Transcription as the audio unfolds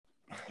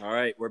All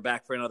right, we're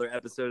back for another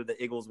episode of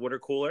the Eagles Water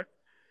Cooler.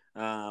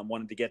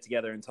 Wanted to get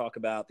together and talk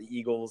about the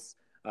Eagles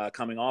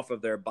coming off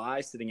of their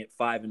bye, sitting at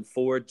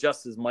 5-4,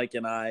 just as Mike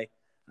and I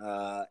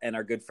and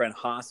our good friend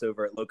Haas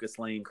over at Locust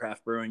Lane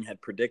Craft Brewing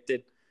had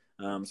predicted.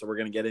 So we're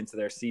going to get into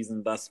their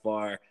season thus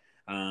far,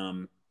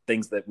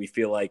 things that we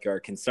feel like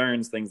are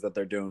concerns, things that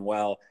they're doing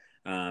well,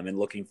 and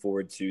looking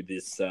forward to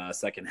this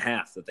second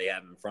half that they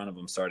have in front of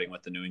them, starting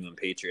with the New England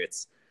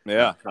Patriots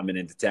coming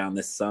into town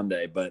this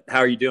Sunday. But how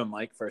are you doing,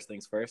 Mike? First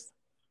things first.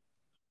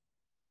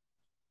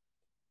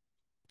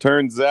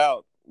 Turns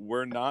out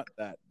we're not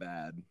that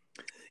bad.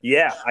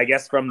 Yeah, I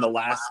guess from the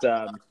last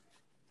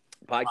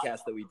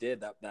podcast that we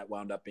did, that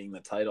wound up being the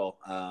title.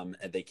 And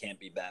they can't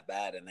be that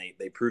bad, and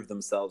they proved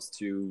themselves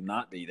to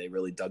not be. They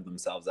really dug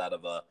themselves out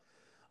of a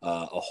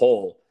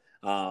hole.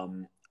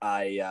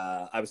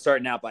 I was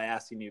starting out by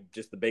asking you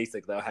just the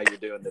basic though, how you're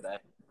doing today.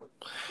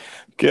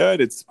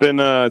 Good. It's been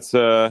it's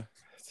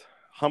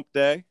hump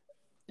day.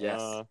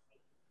 Yes.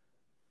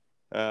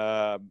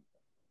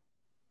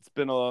 It's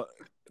been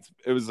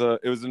it was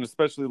an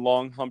especially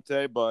long hump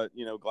day, but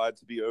glad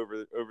to be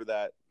over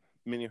that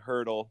mini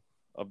hurdle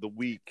of the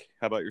week.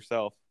 How about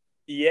yourself?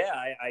 Yeah,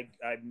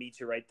 I meet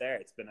you right there.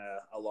 It's been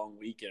a long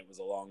week, and it was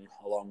a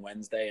long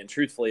Wednesday. And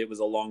truthfully, it was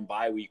a long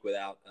bye week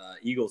without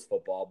Eagles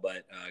football,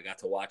 but I got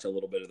to watch a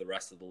little bit of the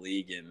rest of the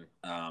league.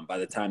 And by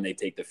the time they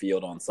take the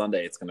field on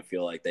Sunday, it's going to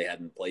feel like they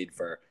hadn't played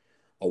for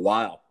a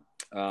while.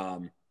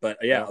 But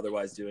yeah,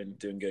 otherwise doing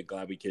good.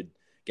 Glad we could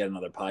get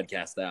another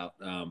podcast out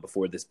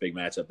before this big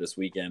matchup this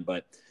weekend.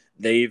 But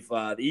they've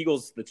the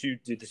Eagles, the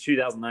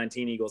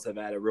 2019 Eagles have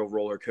had a real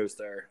roller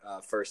coaster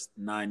first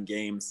 9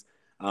 games.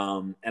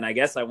 And I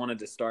guess I wanted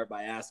to start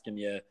by asking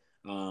you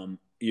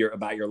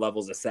about your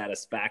levels of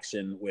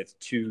satisfaction with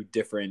 2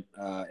 different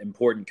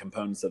important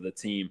components of the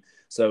team.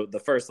 So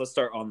let's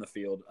start on the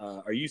field.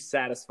 Are you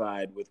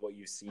satisfied with what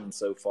you've seen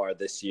so far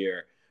this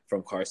year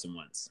from Carson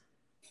Wentz?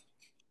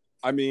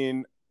 I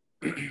mean,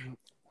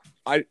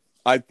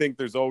 I think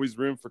there's always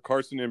room for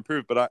Carson to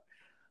improve, but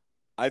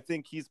I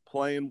think he's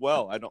playing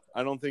well.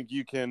 I don't think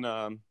you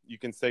can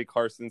say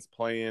Carson's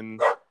playing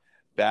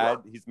bad.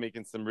 He's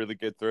making some really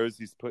good throws.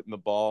 He's putting the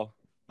ball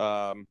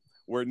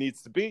where it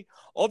needs to be.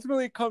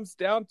 Ultimately, it comes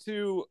down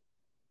to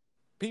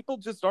people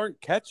just aren't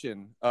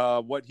catching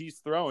what he's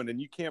throwing, and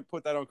you can't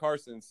put that on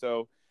Carson.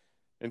 So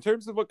in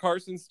terms of what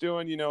Carson's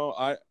doing,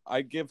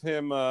 I give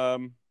him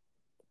an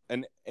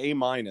A-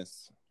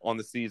 on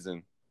the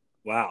season.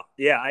 Wow.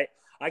 Yeah,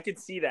 I could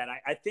see that.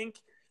 I think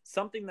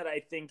something that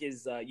I think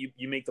is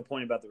you make the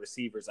point about the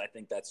receivers. I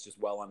think that's just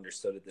well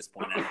understood at this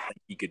point. I don't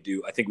think he could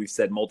do. I think we've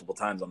said multiple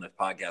times on this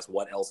podcast,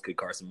 what else could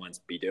Carson Wentz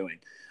be doing?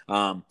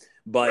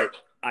 But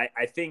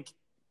I think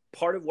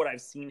part of what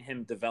I've seen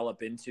him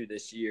develop into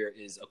this year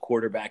is a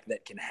quarterback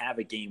that can have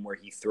a game where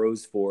he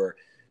throws for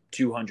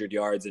 200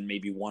 yards and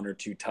maybe 1 or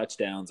 2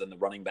 touchdowns, and the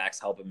running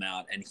backs help him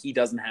out. And he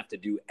doesn't have to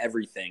do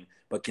everything,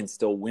 but can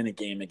still win a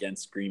game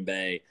against Green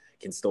Bay,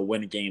 can still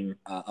win a game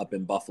up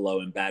in Buffalo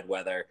in bad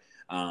weather,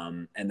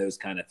 and those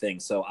kind of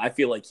things. So I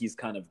feel like he's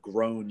kind of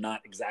grown,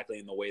 not exactly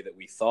in the way that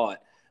we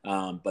thought,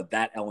 but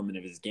that element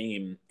of his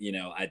game,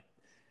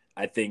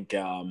 I think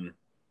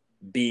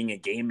being a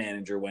game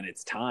manager when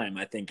it's time,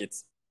 I think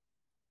it's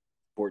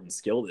important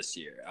skill this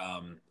year.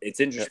 It's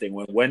interesting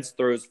when Wentz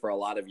throws for a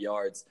lot of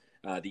yards,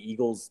 the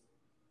Eagles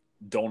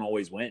don't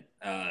always win.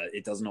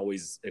 It doesn't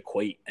always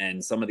equate.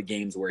 And some of the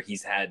games where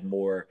he's had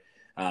more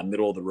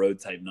middle of the road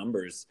type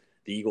numbers,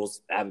 the Eagles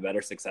have a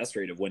better success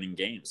rate of winning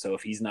games. So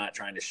if he's not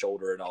trying to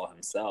shoulder it all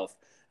himself,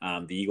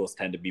 the Eagles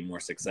tend to be more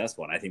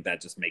successful. And I think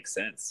that just makes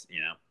sense.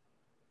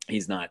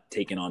 He's not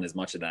taking on as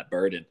much of that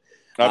burden.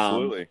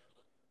 Absolutely.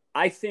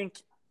 I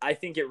think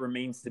it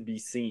remains to be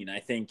seen. I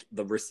think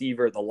the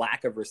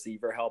lack of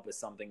receiver help is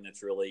something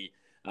that's really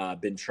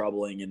been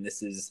troubling. And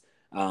this is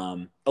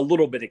a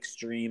little bit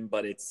extreme,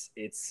 but it's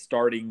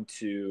starting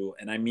to,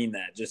 and I mean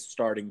that, just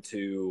starting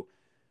to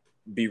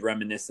be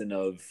reminiscent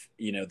of,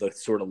 the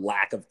sort of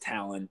lack of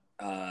talent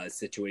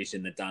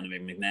situation that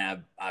Donovan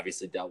McNabb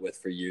obviously dealt with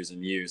for years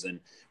and years.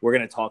 And we're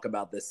going to talk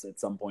about this at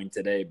some point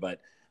today,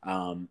 but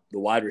the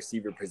wide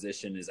receiver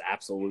position is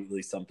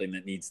absolutely something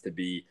that needs to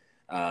be,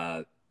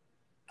 I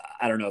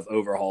don't know if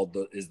overhauled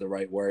is the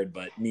right word,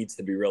 but needs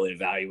to be really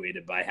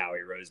evaluated by Howie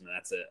Roseman.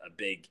 That's a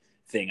big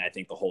thing I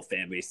think the whole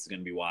fan base is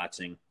going to be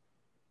watching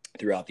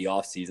throughout the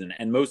offseason,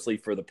 and mostly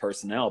for the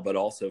personnel, but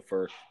also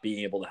for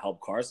being able to help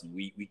Carson.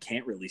 We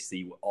can't really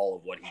see all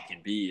of what he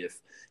can be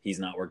if he's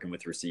not working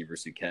with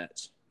receivers who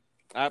catch.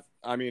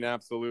 I mean,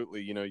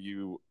 absolutely.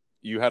 You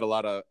had a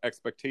lot of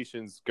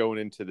expectations going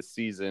into the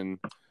season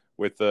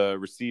with the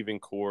receiving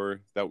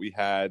core that we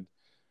had.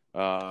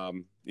 I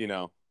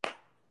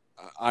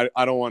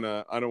don't want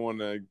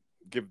to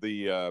give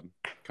the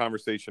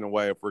conversation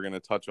away if we're going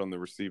to touch on the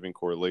receiving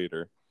core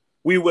later.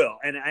 We will,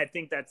 and I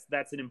think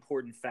that's an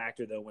important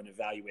factor, though, when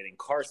evaluating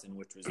Carson,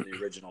 which was the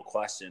original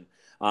question.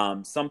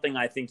 Something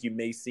I think you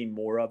may see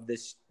more of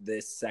this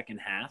second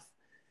half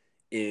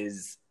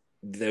is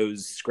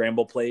those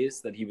scramble plays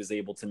that he was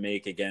able to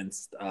make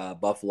against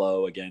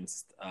Buffalo,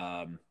 against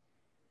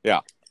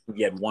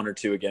He had one or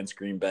two against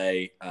Green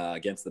Bay,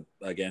 against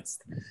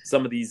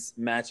some of these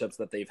matchups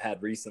that they've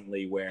had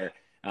recently, where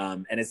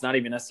and it's not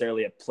even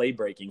necessarily a play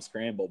breaking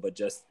scramble, but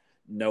just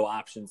no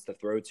options to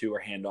throw to or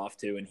hand off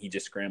to, and he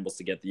just scrambles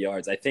to get the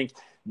yards. I think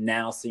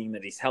now, seeing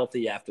that he's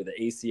healthy after the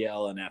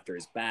ACL and after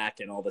his back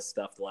and all this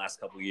stuff the last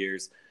couple of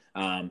years,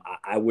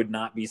 I would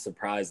not be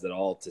surprised at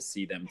all to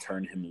see them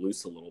turn him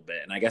loose a little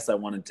bit. And I guess I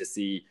wanted to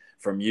see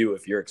from you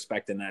if you're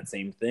expecting that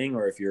same thing,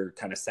 or if you're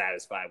kind of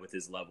satisfied with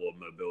his level of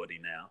mobility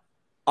now.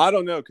 I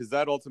don't know, because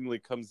that ultimately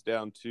comes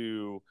down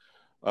to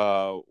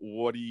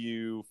what do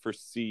you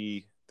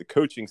foresee the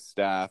coaching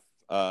staff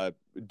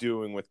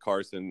doing with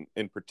Carson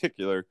in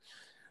particular.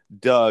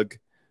 Doug,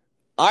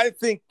 I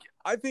think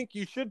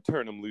you should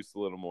turn him loose a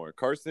little more.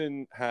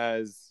 Carson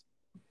has,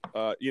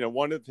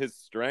 one of his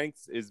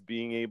strengths is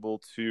being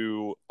able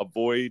to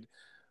avoid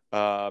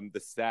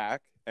the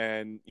sack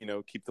and,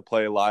 keep the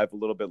play alive a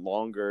little bit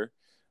longer,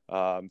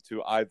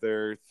 to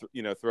either,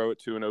 throw it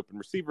to an open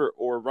receiver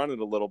or run it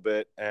a little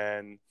bit.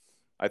 And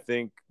I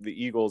think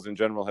the Eagles in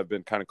general have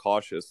been kind of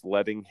cautious,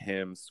 letting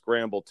him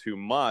scramble too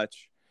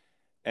much.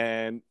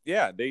 And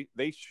yeah,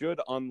 they should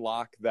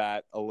unlock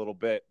that a little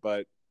bit.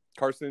 But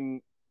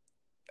Carson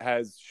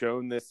has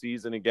shown this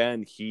season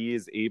again, he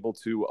is able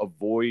to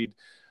avoid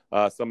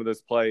some of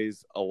those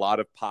plays. A lot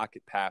of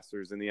pocket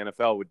passers in the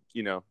NFL would,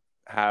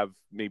 have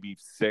maybe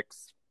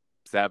 6,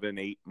 7,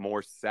 8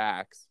 more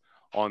sacks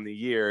on the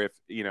year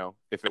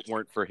if it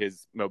weren't for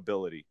his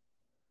mobility.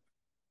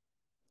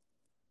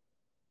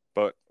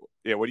 But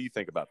yeah, what do you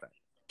think about that?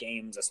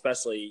 Games,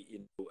 especially,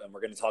 and we're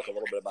going to talk a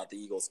little bit about the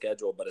Eagles'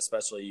 schedule, but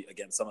especially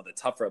against some of the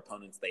tougher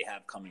opponents they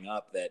have coming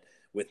up, that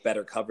with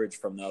better coverage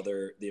from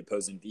the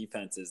opposing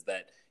defenses,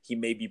 that he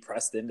may be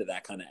pressed into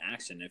that kind of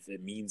action if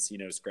it means,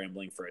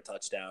 scrambling for a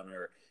touchdown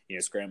or,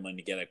 scrambling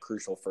to get a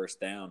crucial first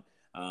down.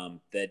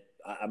 That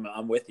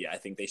I'm with you. I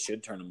think they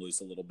should turn him loose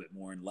a little bit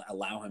more and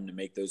allow him to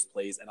make those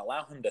plays and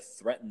allow him to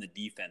threaten the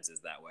defenses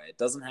that way. It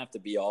doesn't have to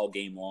be all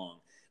game long,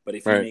 but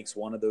if he makes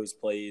one of those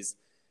plays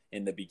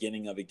in the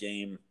beginning of a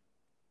game,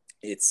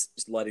 it's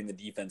letting the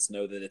defense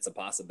know that it's a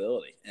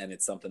possibility, and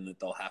it's something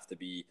that they'll have to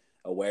be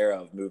aware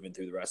of moving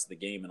through the rest of the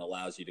game, and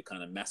allows you to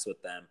kind of mess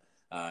with them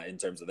in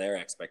terms of their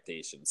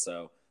expectations.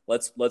 So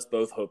let's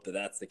both hope that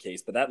that's the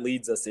case. But that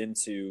leads us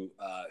into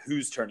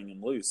who's turning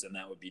him loose, and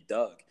that would be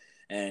Doug.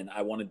 And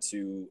I wanted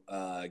to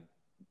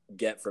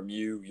get from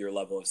you your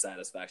level of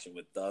satisfaction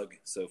with Doug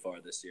so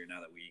far this year, now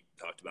that we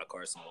talked about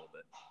Carson a little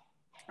bit.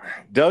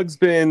 Doug's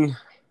been,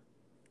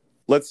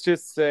 let's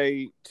just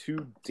say,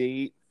 to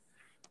date,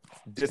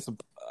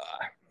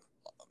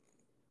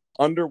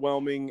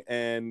 underwhelming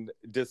and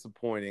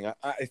disappointing.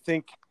 I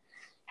think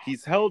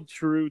he's held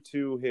true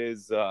to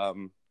his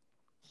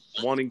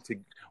wanting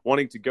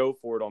to go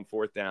for it on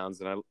fourth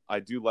downs, and I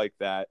do like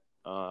that.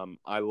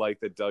 I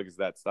like that Doug is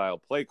that style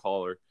play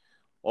caller.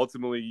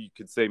 Ultimately, you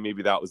could say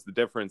maybe that was the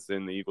difference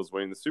in the Eagles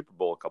winning the Super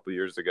Bowl a couple of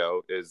years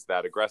ago, is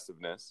that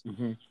aggressiveness.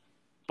 Mm-hmm.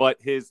 But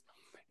his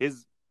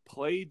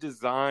play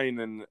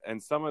design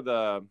and some of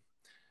the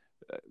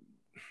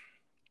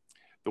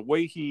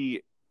way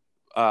he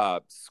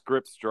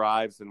scripts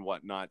drives and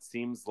whatnot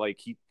seems like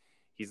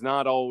he's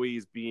not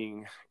always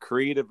being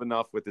creative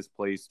enough with his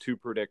plays, too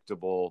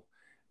predictable,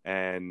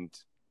 and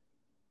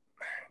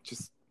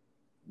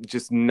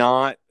just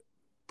not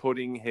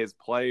putting his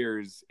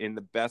players in the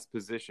best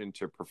position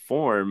to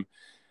perform.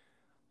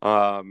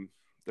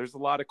 There's a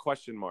lot of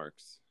question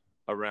marks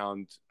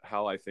around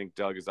how I think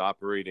Doug is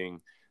operating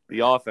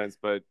the offense,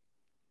 but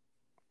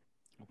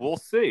we'll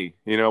see.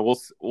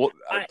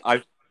 I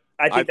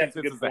think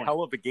this is a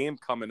hell of a game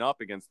coming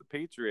up against the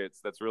Patriots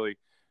that's really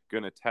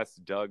going to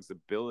test Doug's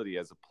ability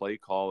as a play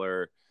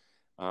caller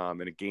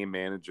and a game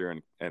manager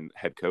and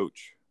head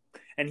coach.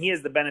 And he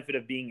has the benefit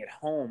of being at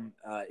home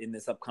in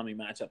this upcoming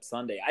matchup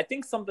Sunday. I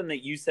think something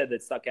that you said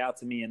that stuck out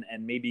to me,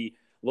 and maybe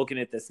looking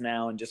at this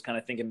now and just kind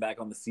of thinking back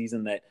on the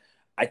season, that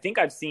I think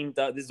I've seen,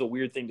 this is a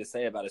weird thing to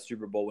say about a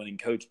Super Bowl winning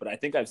coach, but I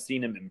think I've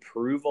seen him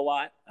improve a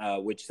lot,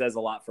 which says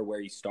a lot for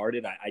where he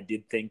started. I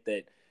did think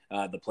that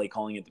the play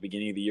calling at the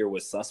beginning of the year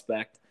was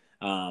suspect,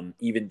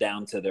 even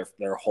down to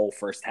their whole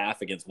first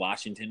half against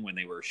Washington, when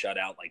they were shut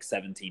out like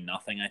 17-0,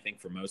 I think,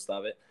 for most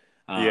of it.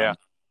 Yeah.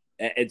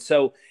 And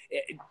so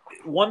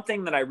one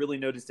thing that I really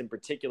noticed in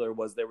particular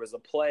was there was a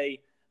play,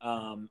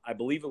 I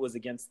believe it was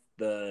against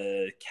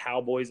the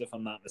Cowboys, if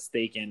I'm not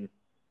mistaken,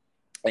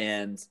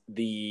 and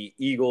the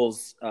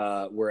Eagles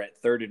were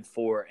at 3rd and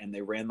 4, and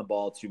they ran the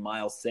ball to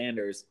Miles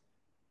Sanders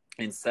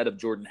instead of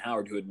Jordan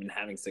Howard, who had been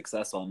having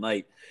success all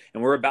night.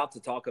 And we're about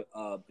to talk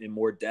in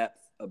more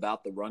depth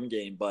about the run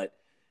game, but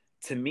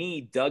to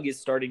me, Doug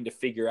is starting to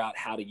figure out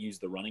how to use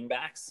the running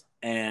backs,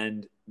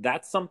 and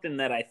that's something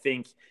that I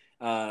think –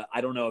 I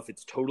don't know if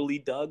it's totally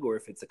Doug or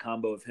if it's a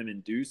combo of him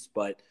and Deuce,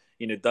 but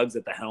Doug's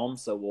at the helm,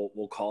 so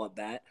we'll call it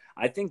that.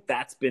 I think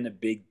that's been a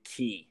big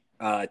key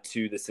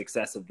to the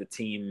success of the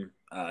team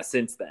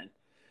since then.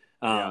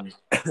 And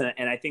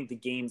I think the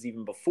games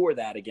even before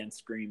that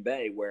against Green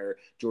Bay, where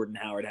Jordan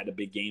Howard had a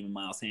big game and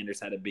Miles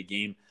Sanders had a big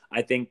game,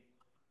 I think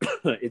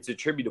it's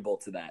attributable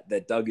to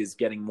that Doug is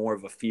getting more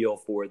of a feel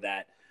for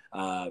that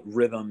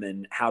rhythm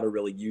and how to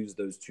really use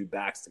those two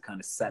backs to kind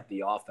of set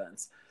the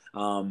offense.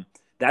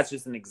 That's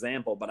just an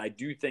example, but I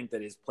do think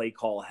that his play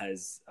call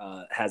has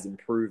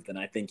improved, and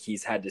I think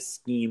he's had to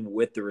scheme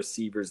with the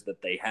receivers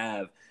that they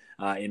have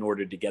in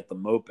order to get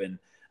them open.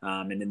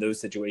 And in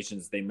those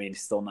situations, they may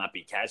still not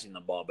be catching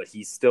the ball, but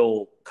he's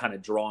still kind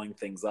of drawing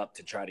things up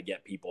to try to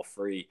get people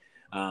free.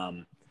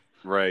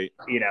 Right.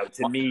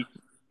 To me,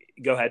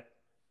 go ahead.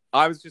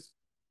 I was just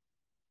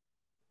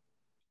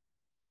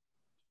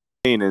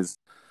saying is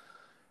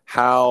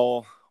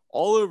how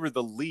all over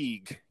the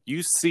league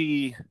you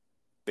see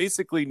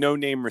basically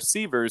no-name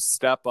receivers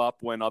step up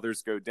when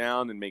others go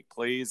down and make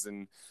plays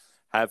and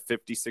have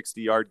 50,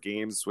 60-yard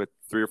games with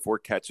 3 or 4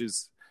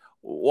 catches.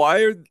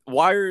 Why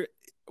are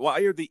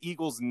the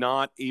Eagles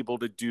not able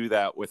to do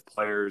that with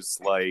players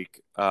like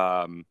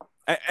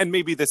and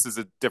maybe this is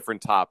a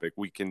different topic.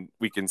 We can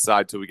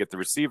side till we get the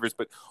receivers,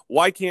 but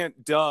why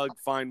can't Doug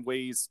find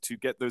ways to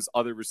get those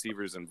other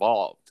receivers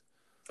involved?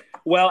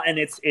 Well, and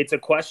it's a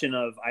question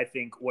of, I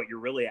think, what you're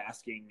really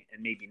asking,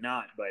 and maybe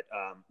not, but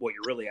what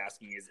you're really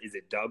asking is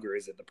it Doug or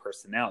is it the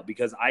personnel?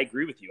 Because I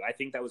agree with you. I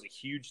think that was a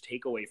huge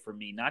takeaway for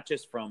me, not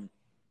just from,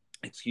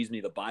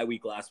 the bye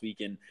week last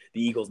week and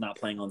the Eagles not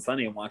playing on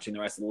Sunday and watching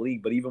the rest of the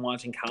league, but even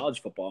watching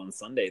college football on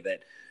Sunday,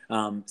 that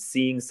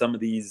seeing some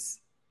of these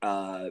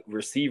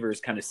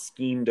receivers kind of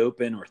schemed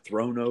open or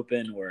thrown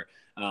open or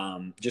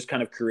just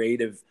kind of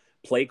creative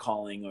play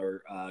calling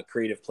or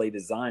creative play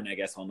design, I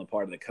guess, on the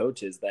part of the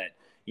coaches that,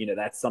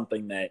 that's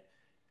something that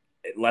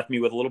it left me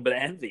with a little bit of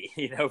envy,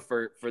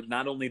 for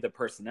not only the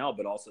personnel,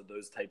 but also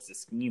those types of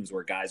schemes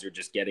where guys are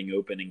just getting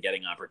open and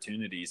getting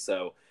opportunities.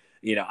 So,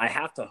 I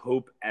have to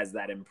hope as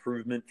that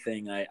improvement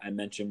thing I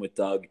mentioned with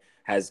Doug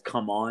has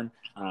come on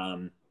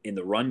in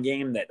the run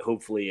game, that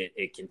hopefully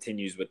it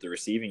continues with the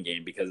receiving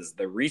game, because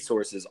the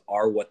resources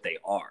are what they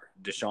are.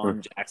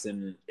 Deshaun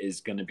Jackson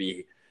is going to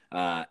be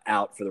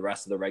out for the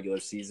rest of the regular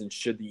season.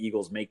 Should the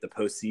Eagles make the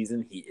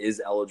postseason, he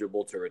is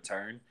eligible to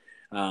return.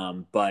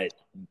 But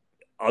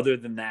other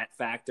than that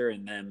factor,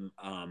 and then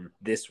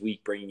this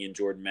week bringing in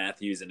Jordan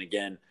Matthews, and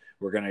again,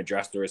 we're going to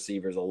address the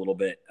receivers a little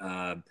bit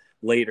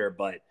later,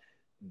 but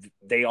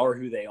they are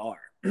who they are.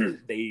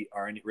 They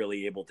aren't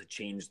really able to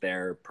change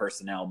their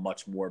personnel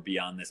much more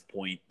beyond this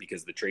point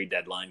because the trade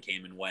deadline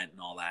came and went and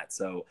all that.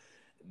 So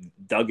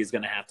Doug is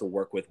going to have to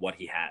work with what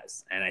he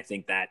has. And I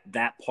think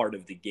that part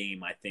of the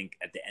game, I think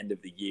at the end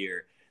of the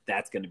year,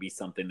 that's going to be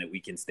something that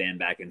we can stand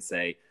back and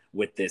say,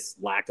 with this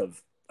lack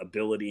of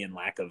ability and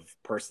lack of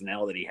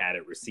personnel that he had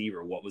at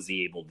receiver, what was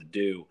he able to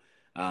do,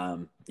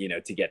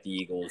 to get the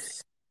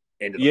Eagles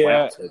into the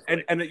playoffs?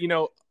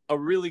 And a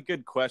really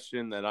good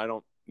question that I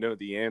don't know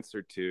the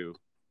answer to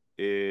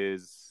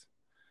is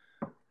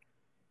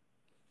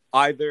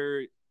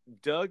either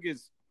Doug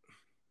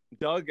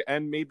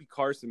and maybe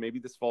Carson, maybe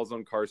this falls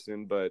on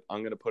Carson, but I'm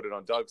going to put it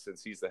on Doug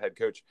since he's the head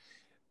coach.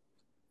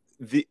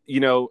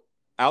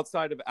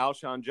 Outside of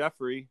Alshon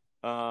Jeffrey,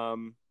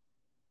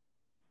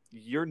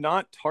 you're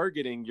not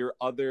targeting your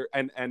other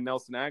and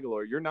Nelson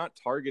Aguilar. You're not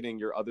targeting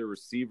your other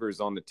receivers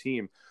on the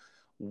team.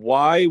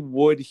 Why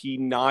would he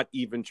not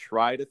even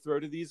try to throw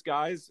to these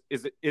guys?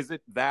 Is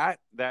it that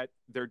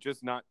they're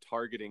just not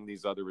targeting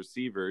these other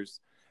receivers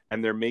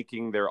and they're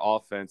making their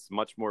offense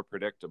much more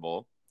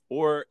predictable?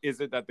 Or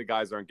is it that the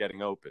guys aren't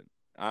getting open?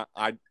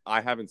 I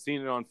haven't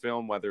seen it on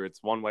film, whether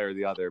it's one way or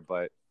the other,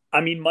 but I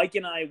mean, Mike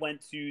and I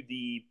went to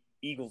the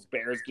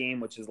Eagles-Bears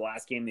game, which is the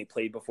last game they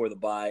played before the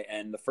bye,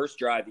 and the first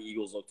drive, the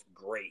Eagles looked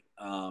great.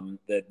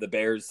 The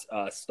Bears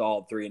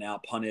stalled 3 and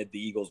out, punted. The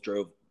Eagles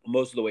drove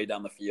most of the way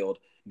down the field,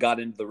 got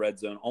into the red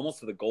zone, almost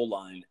to the goal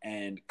line,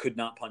 and could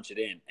not punch it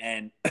in.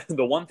 And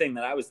the one thing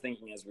that I was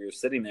thinking as we were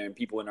sitting there and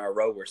people in our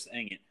row were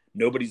saying it,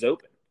 nobody's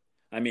open.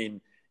 I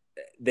mean,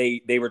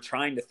 they were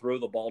trying to throw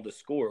the ball to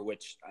score,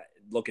 which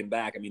looking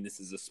back, I mean, this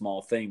is a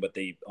small thing, but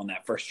on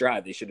that first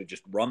drive, they should have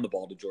just run the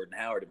ball to Jordan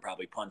Howard and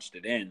probably punched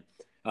it in.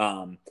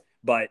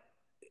 But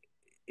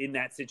in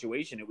that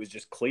situation, it was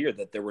just clear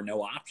that there were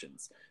no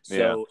options.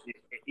 So,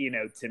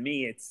 to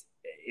me, it's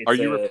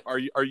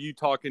are you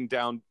talking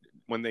down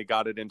when they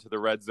got it into the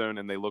red zone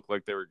and they looked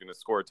like they were going to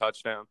score a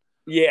touchdown?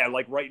 Yeah,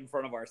 like right in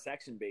front of our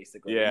section,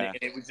 basically. Yeah. And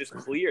it was just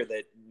clear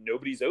that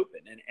nobody's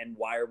open. And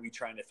why are we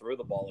trying to throw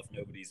the ball if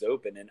nobody's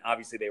open? And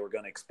obviously they were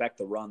going to expect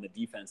the run. The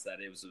defense that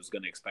was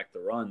going to expect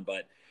the run.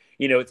 But,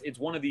 it's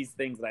one of these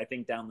things that I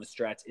think down the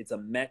stretch, it's a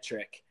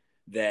metric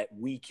that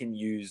we can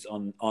use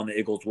on the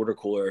Eagles Water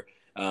Cooler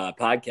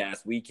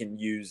podcast. We can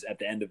use at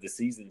the end of the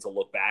season to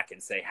look back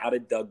and say, how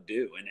did Doug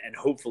do? And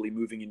hopefully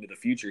moving into the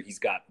future, he's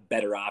got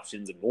better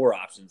options and more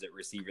options at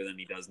receiver than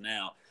he does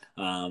now.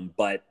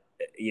 But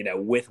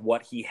with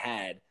what he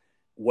had,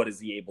 what is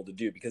he able to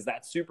do? Because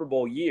that Super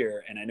Bowl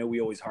year, and I know we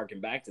always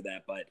harken back to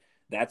that, but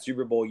that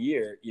Super Bowl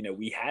year,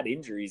 we had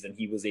injuries and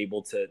he was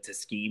able to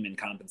scheme and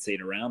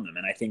compensate around them.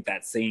 And I think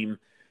that same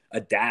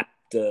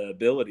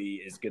adaptability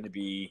is going to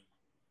be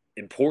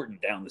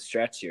important down the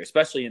stretch here,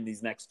 especially in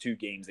these next 2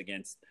 games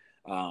against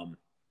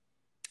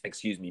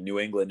New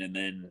England, and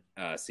then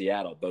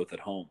Seattle, both at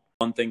home.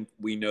 One thing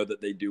we know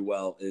that they do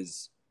well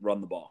is run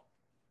the ball.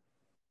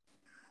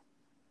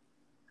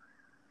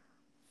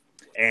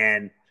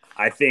 And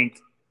I think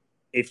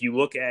if you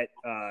look at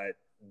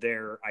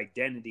their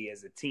identity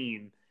as a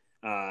team,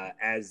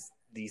 as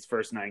these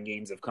first 9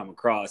 games have come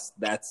across,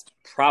 that's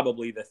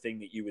probably the thing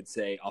that you would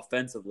say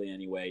offensively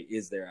anyway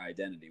is their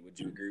identity. Would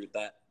you agree with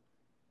that?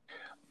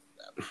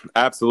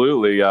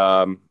 Absolutely.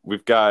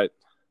 We've got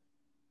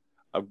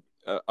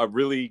a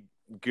really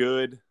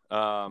good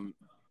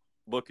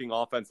looking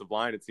offensive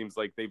line. It seems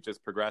like they've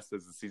just progressed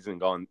as the season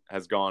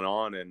has gone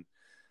on, and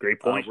great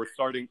point. We're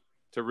starting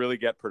to really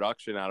get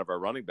production out of our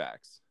running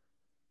backs.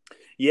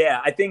 Yeah,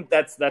 I think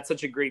that's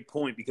such a great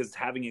point, because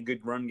having a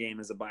good run game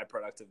is a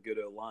byproduct of good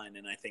O-line,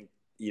 and I think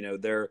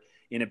they're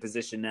in a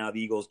position now.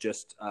 The Eagles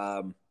just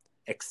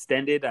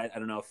extended. I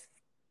don't know if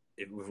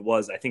it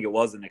was. I think it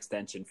was an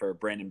extension for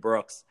Brandon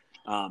Brooks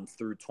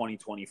through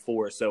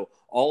 2024. So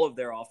all of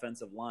their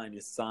offensive line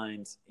is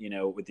signed.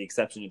 With the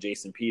exception of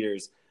Jason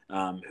Peters,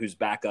 who's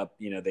backup.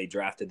 They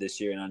drafted this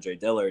year, and Andre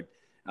Dillard.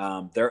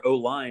 Their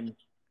O-line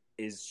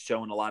is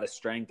showing a lot of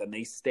strength, and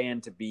they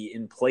stand to be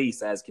in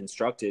place as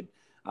constructed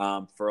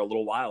for a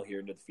little while here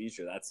into the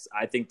future.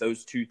 I think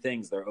those two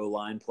things, their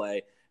O-line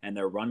play and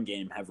their run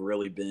game, have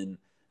really been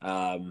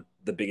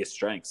the biggest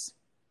strengths.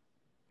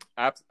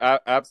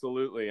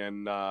 Absolutely.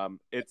 And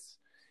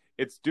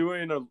it's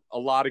doing a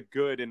lot of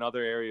good in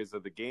other areas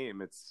of the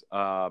game. It's,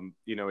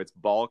 it's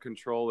ball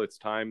control. It's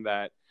time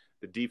that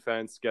the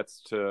defense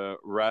gets to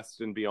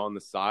rest and be on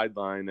the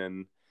sideline.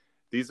 And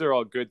these are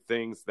all good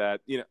things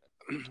that,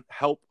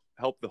 help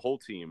the whole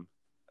team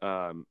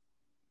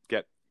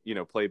get,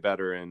 play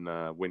better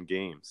and win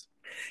games.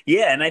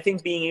 Yeah. And I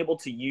think being able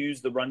to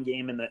use the run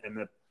game and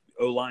the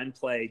O-line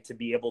play to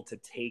be able to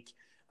take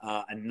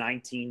a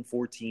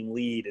 19-14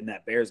 lead in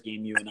that Bears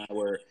game you and I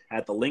were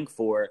at the link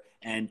for,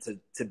 and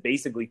to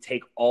basically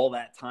take all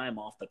that time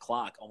off the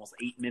clock, almost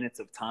 8 minutes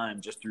of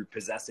time just through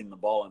possessing the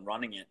ball and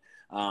running it,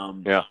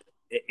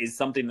 is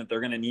something that they're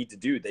going to need to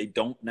do. They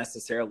don't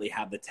necessarily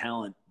have the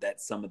talent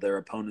that some of their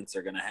opponents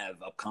are going to have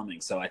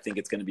upcoming. So I think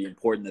it's going to be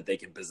important that they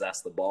can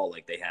possess the ball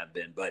like they have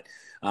been. But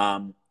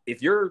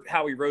if you're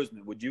Howie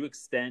Roseman, would you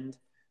extend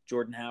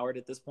Jordan Howard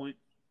at this point?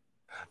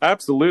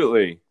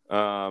 Absolutely.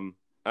 I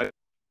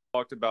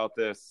talked about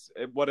this.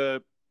 What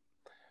a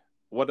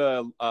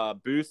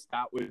boost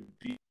that would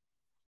be.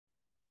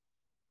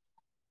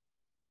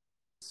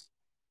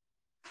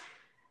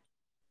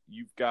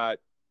 You've got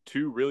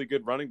 2 really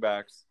good running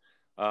backs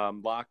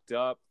locked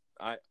up.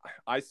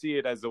 I see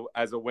it as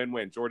a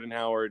win-win. Jordan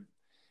Howard,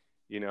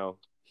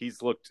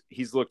 he's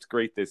looked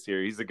great this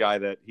year. He's a guy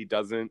that he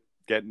doesn't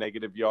get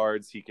negative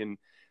yards. He can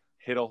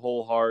hit a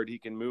hole hard. He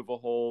can move a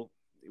hole.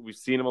 We've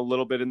seen him a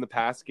little bit in the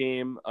pass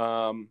game.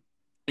 I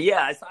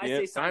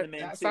say sign the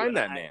man too. Sign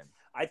that man.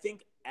 I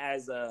think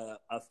as a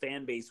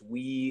fan base,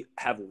 we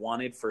have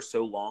wanted for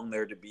so long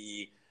there to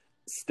be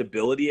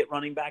stability at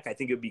running back. I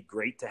think it would be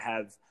great to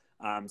have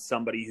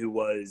somebody who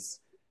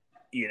was,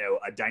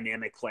 a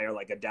dynamic player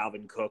like a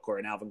Dalvin Cook or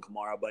an Alvin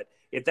Kamara. But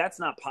if that's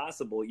not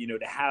possible, to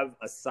have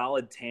a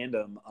solid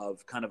tandem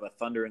of kind of a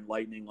thunder and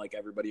lightning like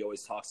everybody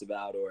always talks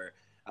about, or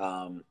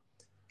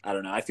I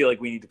don't know. I feel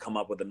like we need to come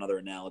up with another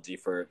analogy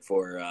for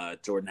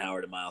Jordan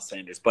Howard and Miles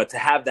Sanders. But to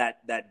have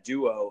that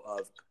duo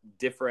of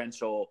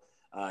differential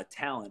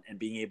talent and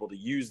being able to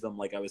use them,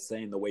 like I was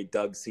saying, the way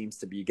Doug seems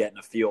to be getting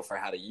a feel for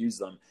how to use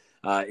them,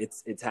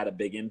 it's had a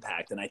big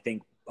impact. And I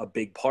think a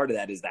big part of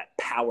that is that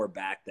power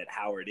back that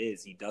Howard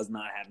is. He does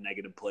not have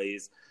negative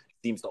plays.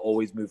 Seems to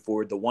always move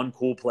forward. The one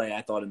cool play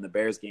I thought in the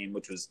Bears game,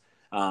 which was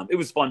it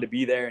was fun to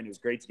be there and it was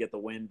great to get the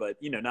win, but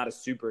not a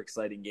super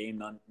exciting game,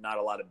 not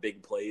a lot of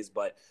big plays.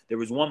 But there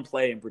was one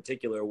play in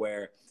particular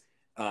where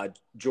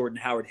Jordan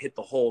Howard hit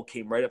the hole,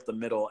 came right up the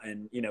middle,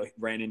 and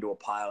ran into a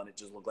pile, and it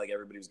just looked like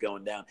everybody was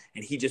going down.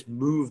 And he just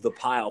moved the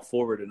pile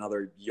forward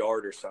another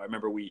yard or so. I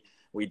remember we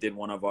did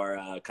one of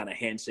our kind of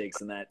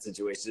handshakes in that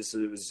situation. So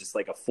it was just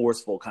like a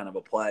forceful kind of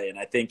a play, and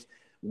I think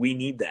we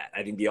need that.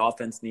 I think the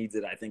offense needs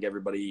it. I think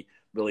everybody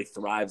really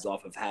thrives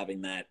off of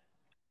having that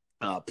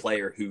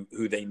player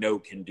who they know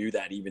can do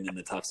that even in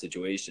the tough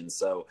situations.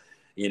 So,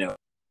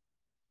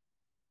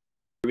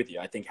 with you,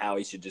 I think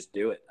Howie should just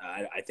do it.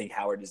 I think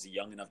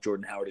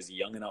Jordan Howard is a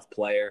young enough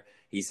player.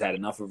 He's had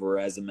enough of a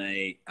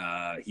resume.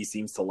 He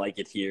seems to like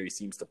it here. He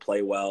seems to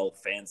play well.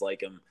 Fans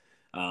like him.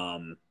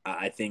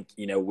 I think,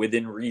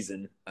 within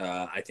reason,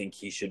 I think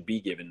he should be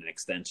given an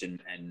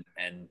extension,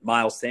 and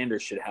Miles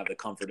Sanders should have the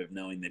comfort of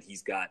knowing that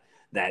he's got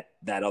that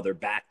other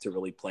back to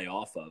really play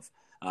off of.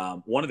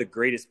 One of the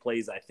greatest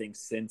plays, I think,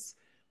 since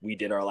we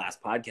did our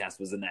last podcast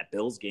was in that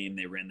Bills game.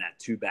 They ran that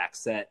 2-back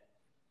set.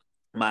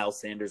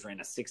 Miles Sanders ran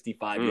a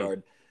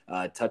 65-yard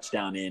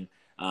touchdown in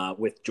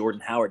with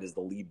Jordan Howard as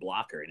the lead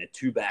blocker in a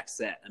 2-back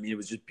set. I mean, it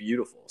was just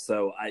beautiful.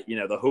 So,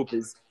 the hope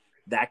is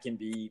that can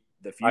be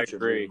the future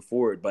moving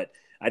forward. But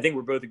I think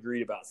we're both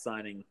agreed about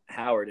signing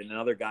Howard, and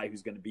another guy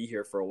who's going to be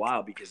here for a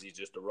while because he's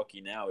just a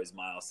rookie now is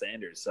Miles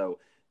Sanders. So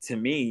to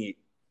me,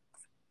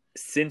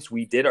 since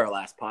we did our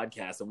last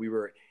podcast, and we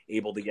were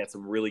able to get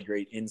some really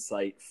great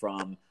insight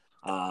from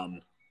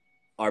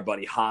our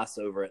buddy Haas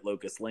over at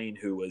Locust Lane,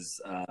 who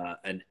was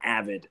an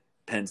avid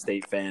Penn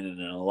State fan and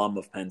an alum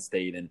of Penn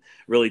State, and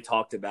really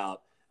talked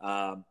about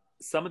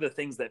some of the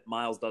things that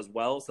Miles does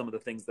well, some of the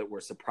things that were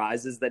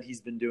surprises that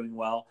he's been doing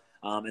well,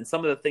 and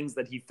some of the things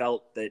that he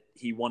felt that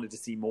he wanted to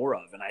see more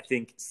of. And I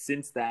think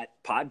since that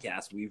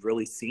podcast, we've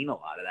really seen a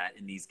lot of that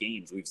in these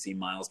games. We've seen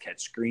Miles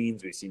catch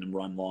screens. We've seen him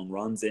run long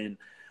runs in.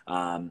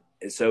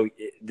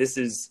 This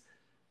is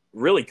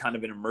really kind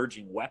of an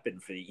emerging weapon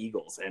for the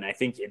Eagles. And I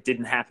think it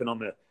didn't happen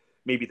on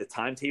maybe the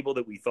timetable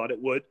that we thought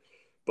it would,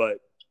 but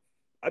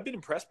I've been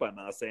impressed by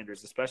Miles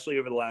Sanders, especially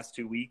over the last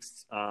 2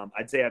 weeks.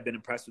 I'd say I've been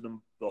impressed with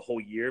him the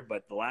whole year,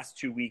 but the last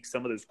 2 weeks,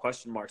 some of those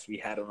question marks we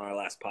had on our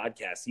last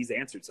podcast, he's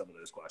answered some of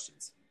those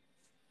questions.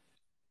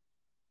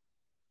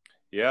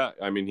 Yeah,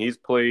 I mean, he's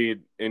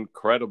played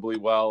incredibly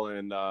well.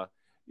 And,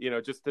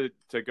 just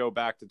to go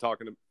back to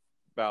talking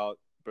about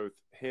both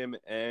him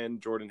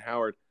and Jordan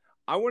Howard,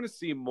 I want to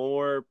see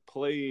more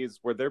plays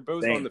where they're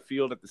both on the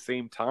field at the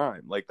same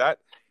time. Like that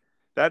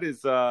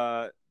was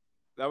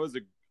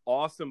a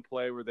awesome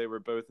play where they were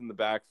both in the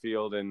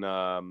backfield, and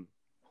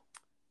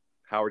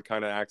Howard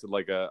kind of acted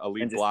like a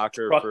lead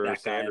blocker for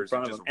Sanders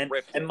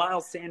and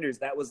Miles Sanders.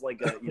 That was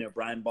like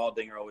Brian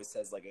Baldinger always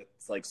says,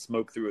 it's like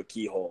smoke through a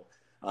keyhole.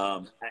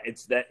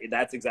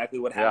 That's exactly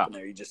what happened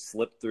there. He just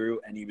slipped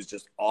through, and he was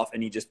just off,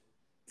 and he just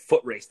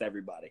foot raced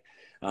everybody.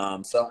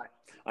 So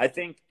I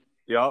think,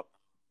 yep,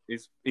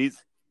 he's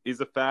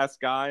a fast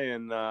guy,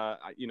 and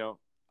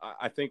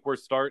I think we're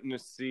starting to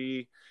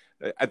see.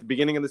 At the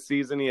beginning of the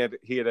season, he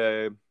had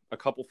a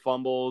couple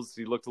fumbles.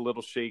 He looked a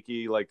little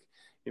shaky, a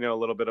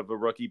little bit of a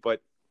rookie.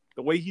 But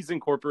the way he's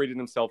incorporated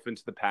himself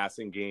into the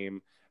passing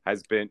game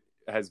has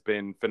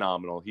been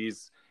phenomenal.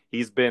 He's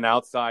been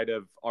outside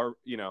of our,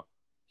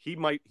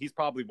 he's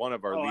probably one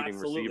of our leading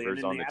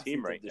receivers on the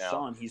team right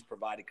now. He's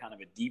provided kind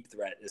of a deep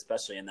threat,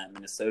 especially in that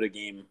Minnesota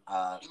game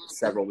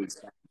several weeks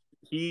back.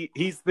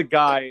 He's the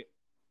guy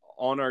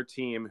on our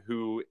team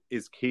who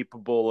is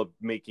capable of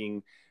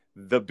making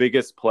the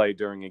biggest play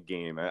during a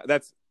game.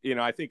 That's,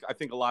 I think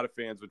a lot of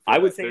fans would. I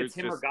would say it's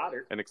him or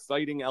Goddard. An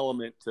exciting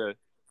element to.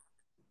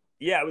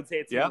 Yeah, I would say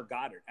it's him or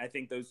Goddard. I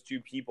think those two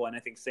people, and I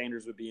think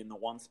Sanders would be in the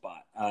one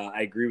spot.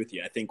 I agree with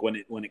you. I think when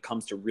it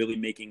comes to really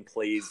making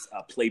plays,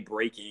 play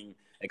breaking,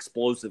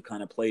 explosive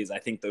kind of plays, I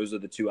think those are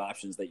the two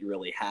options that you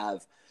really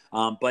have.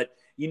 But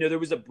there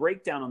was a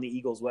breakdown on the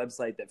Eagles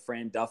website that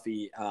Fran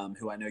Duffy,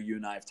 who I know you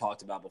and I have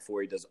talked about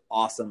before, he does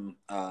awesome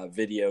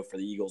video for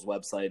the Eagles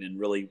website and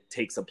really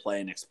takes a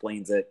play and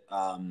explains it.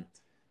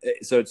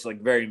 So it's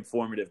very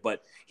informative.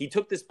 But he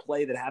took this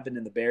play that happened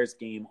in the Bears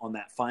game on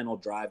that final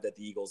drive that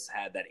the Eagles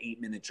had, that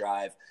 8-minute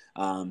drive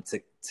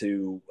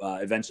to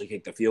eventually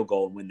kick the field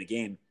goal and win the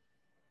game.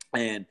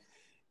 And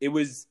it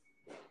was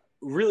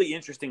really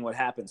interesting what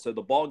happened. So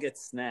the ball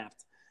gets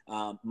snapped.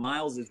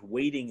 Miles is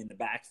waiting in the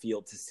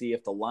backfield to see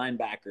if the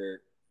linebacker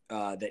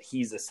that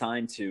he's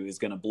assigned to is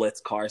going to blitz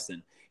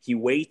Carson. He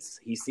waits.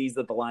 He sees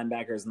that the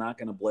linebacker is not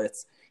going to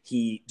blitz.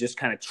 He just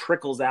kind of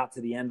trickles out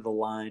to the end of the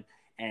line,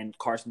 and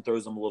Carson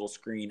throws him a little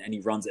screen, and he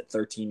runs it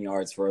 13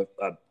 yards for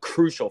a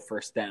crucial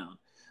first down.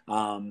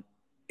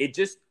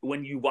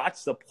 When you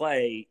watch the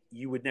play,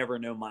 you would never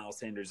know Miles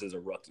Sanders is a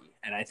rookie.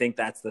 And I think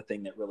that's the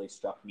thing that really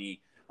struck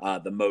me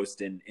the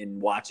most in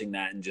watching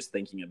that and just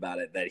thinking about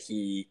it, that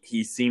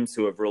he seems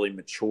to have really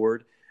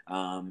matured.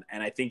 And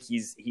I think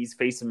he's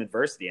faced some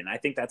adversity, and I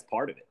think that's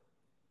part of it.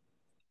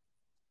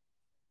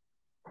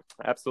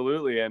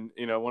 Absolutely. And,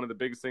 one of the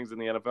biggest things in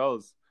the NFL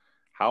is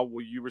how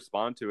will you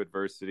respond to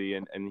adversity?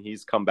 And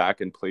he's come back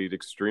and played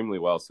extremely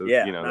well. So,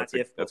 that's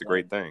a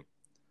great thing.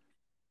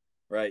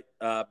 Right.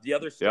 The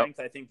other strength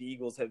I think the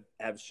Eagles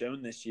have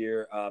shown this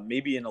year,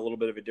 maybe in a little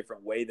bit of a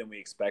different way than we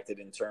expected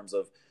in terms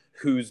of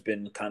who's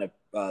been kind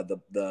of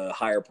the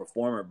higher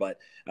performer, but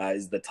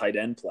is the tight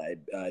end play.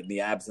 In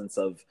the absence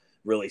of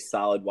really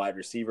solid wide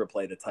receiver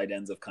play, the tight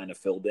ends have kind of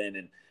filled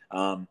in.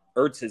 And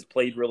Ertz has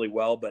played really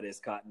well, but has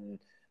gotten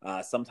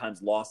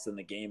sometimes lost in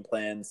the game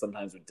plan,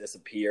 sometimes would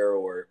disappear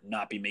or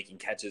not be making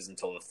catches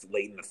until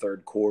late in the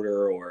third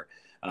quarter or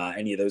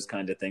any of those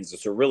kinds of things.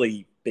 It's a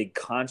really big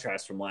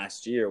contrast from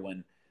last year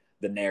when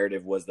the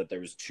narrative was that there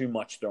was too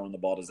much throwing the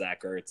ball to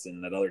Zach Ertz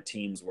and that other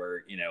teams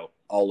were,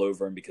 all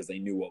over him because they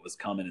knew what was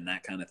coming and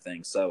that kind of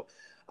thing. So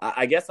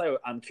I guess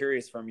I'm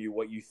curious from you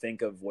what you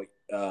think of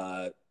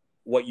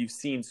what you've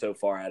seen so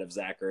far out of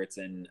Zach Ertz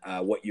and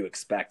what you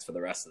expect for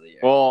the rest of the year.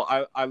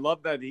 Well, I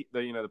love that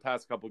the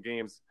past couple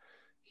games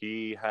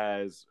he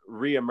has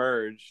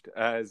reemerged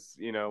as,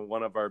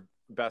 one of our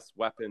best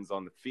weapons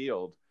on the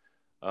field.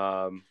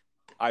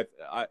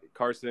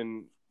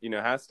 Carson,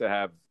 has to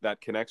have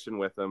that connection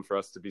with him for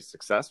us to be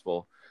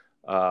successful.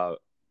 But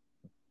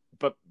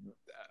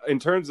in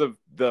terms of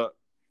the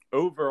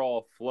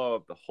overall flow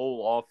of the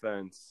whole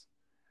offense,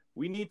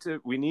 we need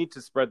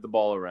to spread the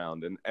ball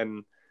around.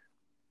 And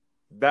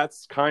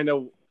that's kind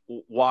of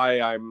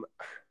why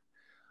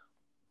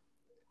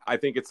I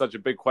think it's such a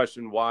big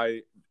question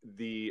why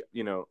the,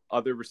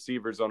 other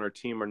receivers on our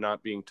team are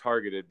not being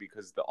targeted,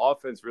 because the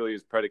offense really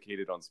is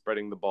predicated on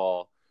spreading the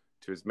ball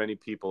to as many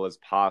people as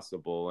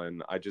possible.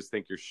 And I just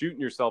think you're shooting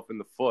yourself in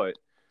the foot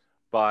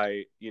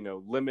by,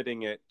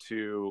 limiting it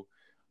to,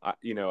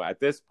 at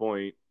this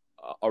point,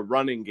 a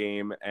running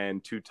game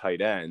and 2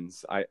 tight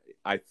ends.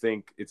 I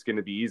think it's going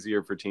to be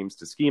easier for teams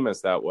to scheme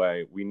us that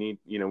way. We need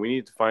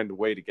to find a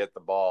way to get the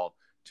ball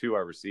to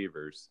our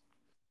receivers.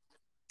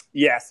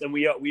 Yes, and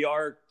we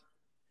are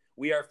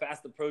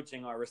fast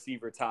approaching our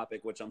receiver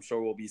topic, which I'm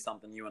sure will be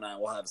something you and I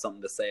will have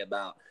something to say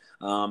about.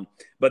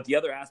 But the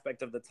other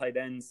aspect of the tight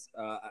ends,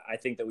 I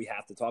think that we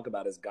have to talk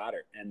about is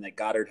Goedert, and that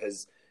Goedert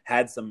has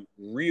had some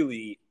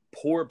really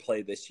poor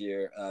play this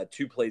year.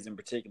 2 plays in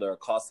particular, a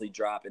costly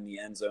drop in the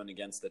end zone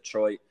against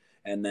Detroit,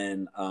 and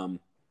then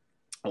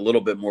a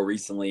little bit more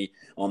recently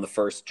on the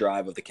first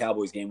drive of the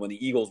Cowboys game when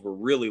the Eagles were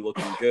really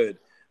looking good,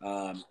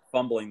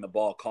 fumbling the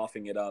ball,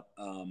 coughing it up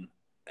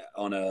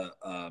on a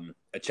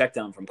check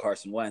down from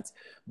Carson Wentz.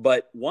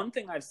 But one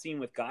thing I've seen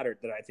with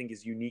Goedert that I think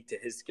is unique to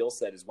his skill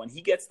set is when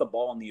he gets the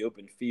ball in the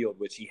open field,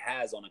 which he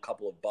has on a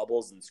couple of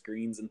bubbles and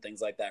screens and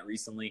things like that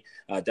recently,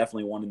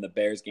 definitely one in the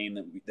Bears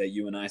game that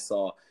you and I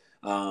saw.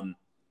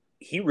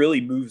 He really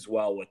moves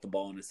well with the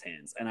ball in his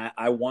hands. And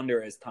I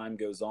wonder as time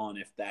goes on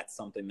if that's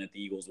something that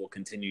the Eagles will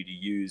continue to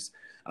use,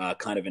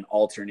 kind of an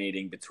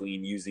alternating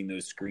between using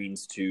those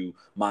screens to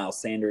Miles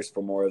Sanders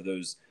for more of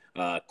those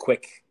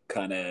quick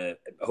kind of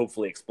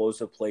hopefully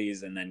explosive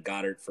plays, and then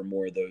Goedert for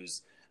more of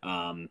those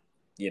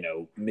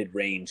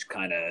mid-range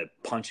kind of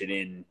punch it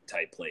in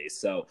type plays.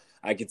 So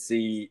I could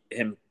see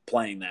him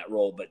playing that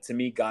role. But to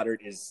me, Goedert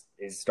is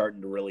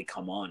starting to really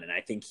come on, and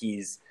I think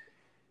he's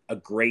a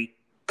great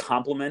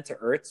complement to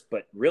Ertz,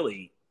 but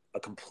really a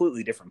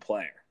completely different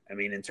player. I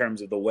mean, in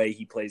terms of the way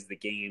he plays the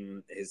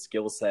game, his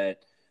skill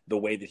set, the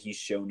way that he's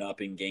shown up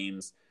in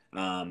games,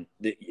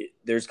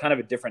 there's kind of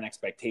a different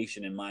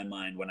expectation in my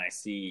mind when I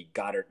see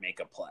Goedert make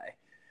a play.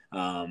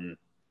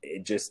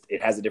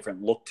 It has a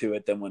different look to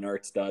it than when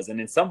Ertz does. And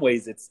in some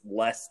ways it's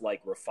less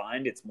like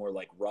refined. It's more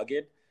like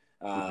rugged,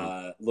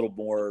 a little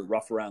more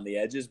rough around the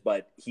edges,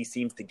 but he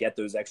seems to get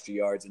those extra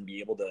yards and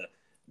be able to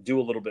do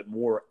a little bit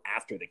more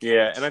after the catch.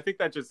 Yeah. And I think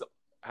that just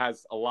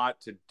has a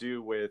lot to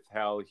do with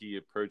how he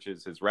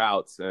approaches his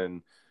routes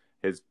and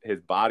his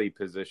body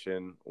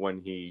position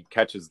when he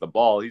catches the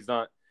ball. He's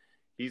not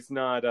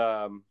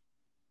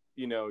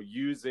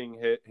using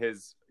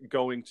his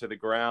going to the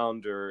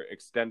ground or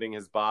extending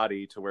his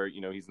body to where,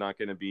 he's not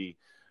going to be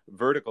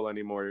vertical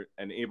anymore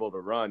and able to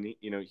run.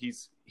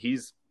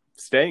 He's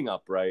staying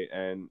upright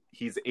and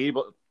he's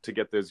able to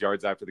get those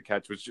yards after the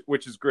catch,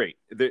 which is great.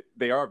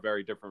 They are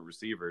very different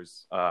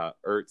receivers,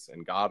 Ertz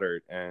and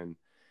Goedert, and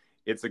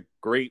it's a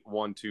great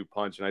 1-2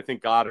 punch. And I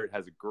think Goedert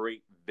has a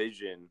great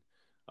vision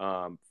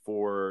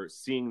for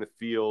seeing the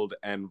field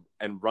and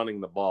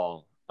running the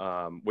ball.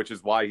 Which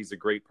is why he's a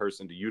great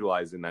person to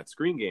utilize in that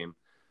screen game.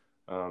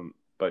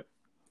 But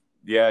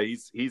yeah,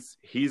 he's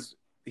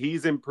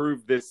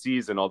improved this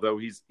season, although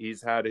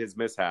he's had his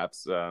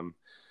mishaps,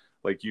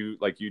 like you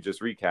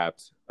just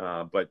recapped.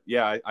 But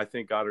yeah, I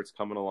think Goedert's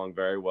coming along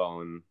very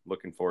well and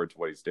looking forward to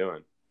what he's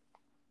doing.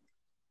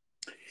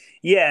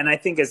 Yeah, and I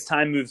think as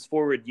time moves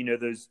forward,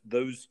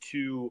 those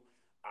 2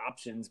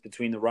 options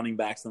between the running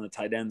backs and the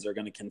tight ends are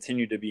going to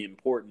continue to be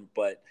important.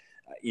 But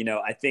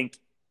I think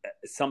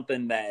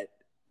something that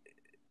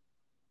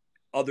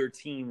other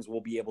teams will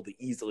be able to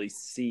easily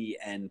see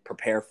and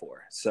prepare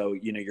for. So,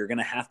 you're going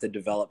to have to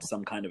develop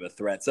some kind of a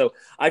threat. So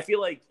I feel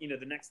like,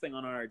 the next thing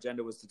on our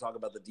agenda was to talk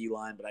about the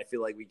D-line, but I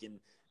feel like we can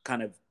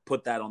kind of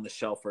put that on the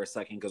shelf for a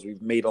second because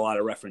we've made a lot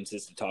of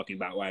references to talking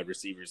about wide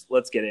receivers.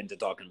 Let's get into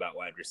talking about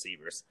wide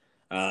receivers.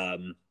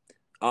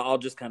 I'll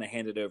just kind of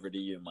hand it over to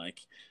you, Mike.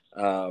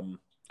 The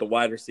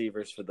wide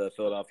receivers for the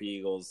Philadelphia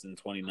Eagles in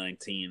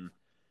 2019.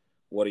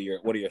 What are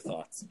your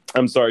thoughts?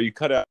 I'm sorry, you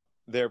cut out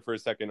there for a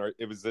second, or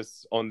it was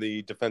this on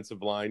the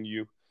defensive line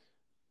you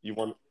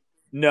want?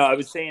 No, I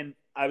was saying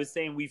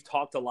we've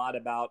talked a lot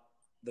about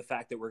the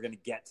fact that we're going to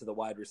get to the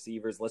wide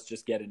receivers. Let's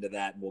just get into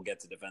that and we'll get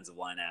to defensive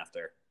line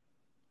after.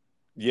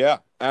 Yeah,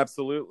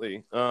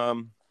 absolutely.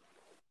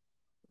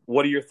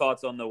 What are your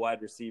thoughts on the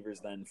wide receivers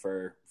then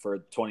for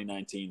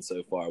 2019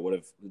 so far? What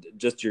have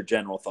just your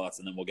general thoughts,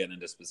 and then we'll get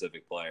into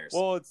specific players.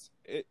 Well,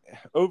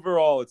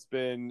 overall it's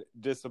been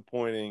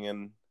disappointing,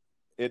 and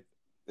it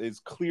is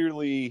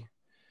clearly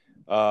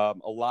a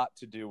lot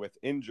to do with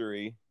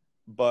injury,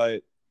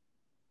 but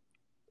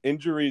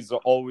injuries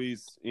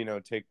always,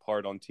 take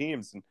part on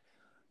teams. And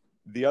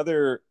the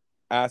other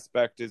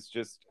aspect is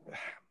just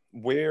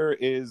where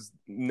is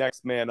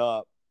next man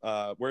up?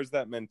 Where's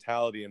that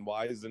mentality, and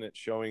why isn't it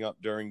showing up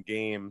during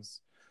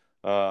games?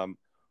 It's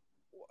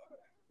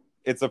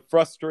a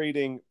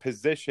frustrating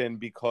position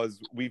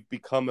because we've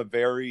become a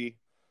very,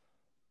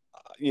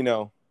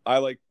 I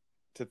like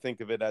to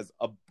think of it as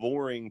a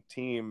boring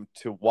team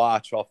to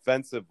watch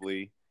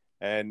offensively,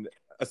 and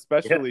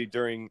especially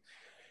during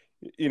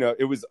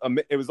it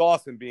was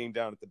awesome being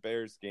down at the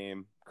Bears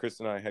game. Chris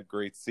and I had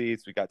great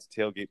seats. We got to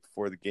tailgate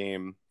before the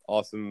game.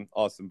 Awesome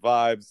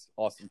vibes,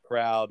 awesome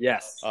crowd.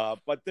 Yes.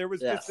 But there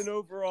was just an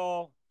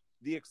overall,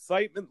 the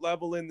excitement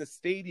level in the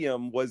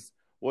stadium was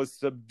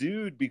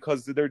subdued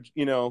because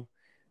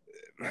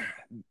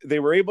they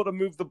were able to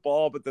move the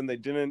ball, but then they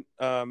didn't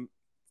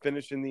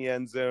finish in the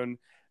end zone.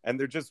 And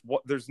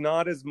there's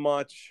not as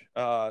much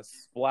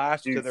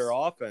splash to their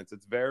offense.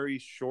 It's very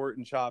short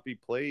and choppy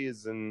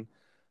plays, and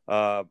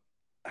I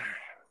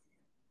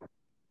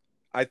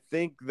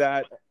think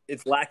that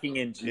it's lacking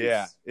in juice.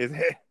 Yeah,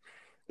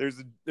 there's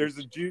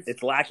a juice.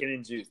 It's lacking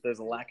in juice. There's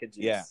a lack of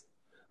juice. Yeah.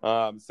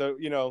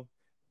 So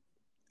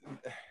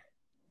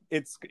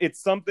it's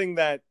something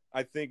that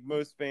I think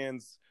most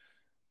fans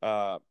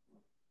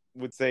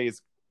would say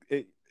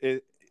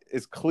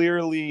is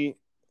clearly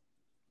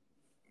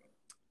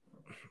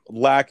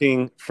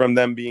lacking from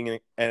them being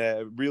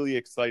a really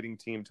exciting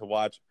team to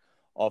watch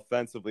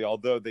offensively,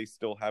 although they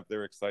still have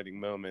their exciting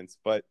moments.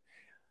 But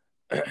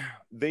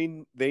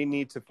they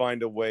need to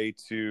find a way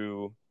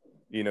to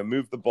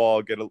move the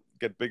ball,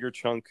 get bigger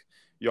chunk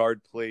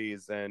yard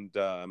plays, and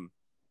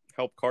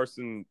help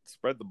Carson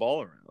spread the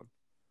ball around.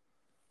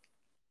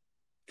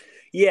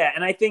 Yeah,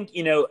 and I think,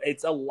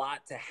 it's a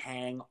lot to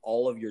hang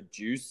all of your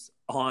juice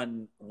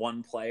on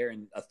one player,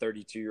 and a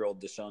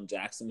 32-year-old DeSean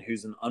Jackson,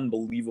 who's an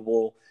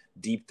unbelievable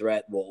deep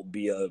threat, will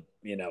be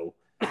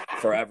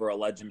forever a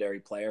legendary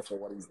player for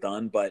what he's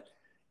done. But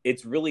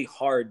it's really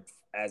hard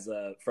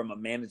from a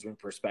management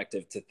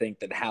perspective to think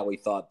that Howie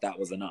thought that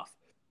was enough.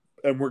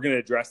 And we're going to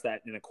address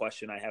that in a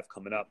question I have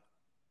coming up.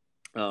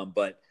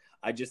 But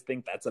I just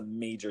think that's a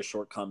major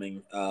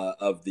shortcoming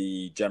of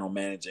the general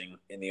managing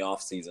in the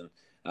offseason.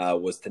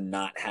 Was to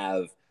not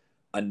have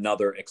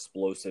another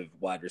explosive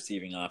wide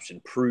receiving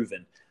option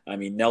proven. I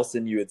mean,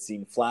 Nelson, you had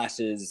seen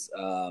flashes.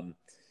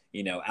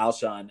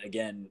 Alshon,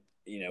 again,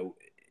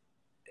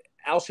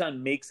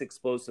 Alshon makes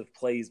explosive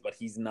plays, but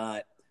he's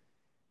not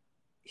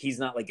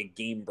like a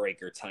game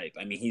breaker type.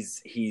 I mean,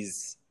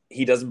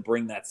 he doesn't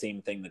bring that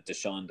same thing that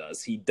DeSean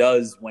does. He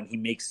does when he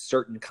makes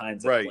certain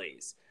kinds of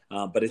plays.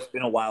 But it's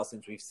been a while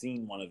since we've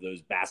seen one of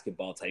those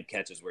basketball type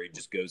catches where he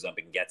just goes up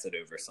and gets it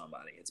over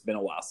somebody. It's been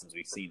a while since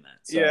we've seen that.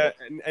 So yeah,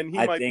 and he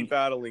might be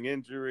battling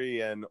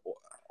injury and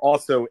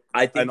also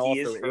he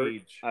is hurt.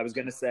 Age. I was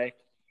going to say,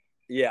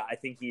 yeah, I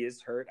think he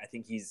is hurt. I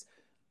think he's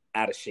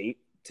out of shape,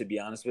 to be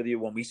honest with you.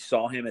 When we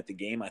saw him at the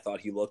game, I thought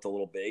he looked a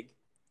little big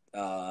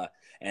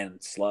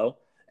and slow.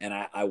 And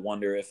I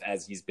wonder if,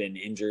 as he's been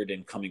injured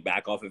and coming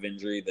back off of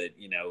injury, that,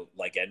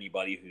 like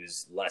anybody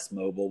who's less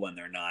mobile when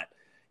they're not,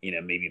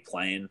 maybe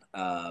playing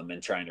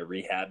and trying to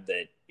rehab,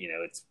 that,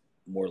 it's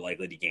more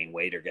likely to gain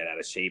weight or get out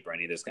of shape or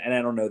any of this. And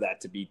I don't know that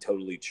to be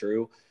totally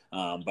true,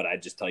 but I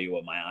just tell you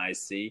what my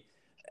eyes see.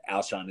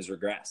 Alshon has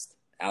regressed.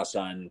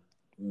 Alshon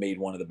made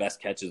one of the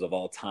best catches of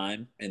all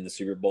time in the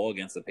Super Bowl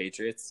against the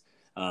Patriots.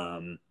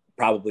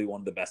 Probably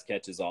one of the best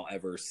catches I'll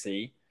ever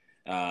see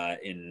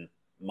in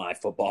my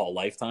football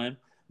lifetime.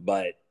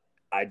 But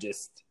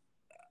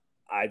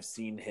I've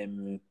seen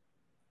him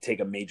take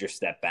a major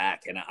step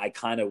back. And I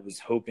kind of was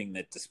hoping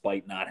that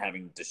despite not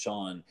having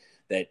DeSean,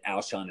 that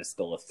Alshon is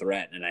still a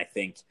threat. And I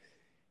think,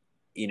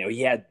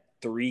 he had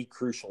 3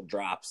 crucial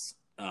drops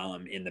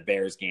in the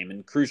Bears game,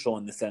 and crucial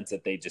in the sense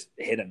that they just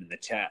hit him in the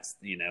chest.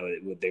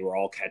 They were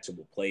all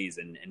catchable plays,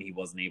 and he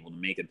wasn't able to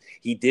make them.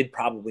 He did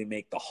probably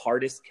make the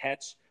hardest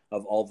catch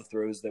of all the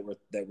throws that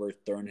were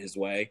thrown his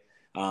way,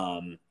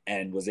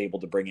 and was able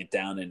to bring it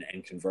down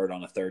and convert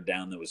on a third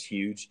down that was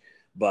huge.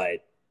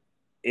 But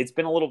it's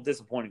been a little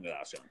disappointing with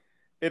Alshon.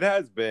 It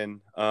has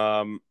been.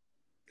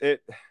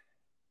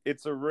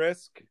 It's a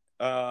risk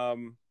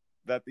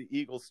that the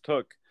Eagles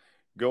took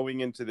going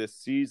into this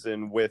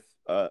season with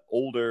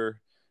older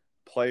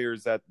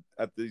players at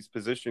these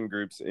position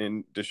groups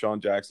in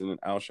DeSean Jackson and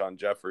Alshon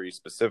Jeffrey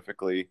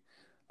specifically,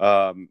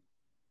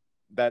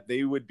 that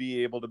they would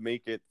be able to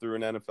make it through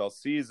an NFL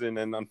season.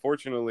 And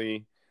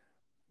unfortunately,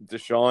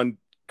 DeSean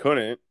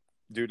couldn't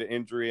due to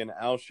injury, and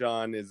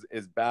Alshon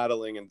is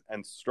battling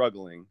and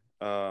struggling.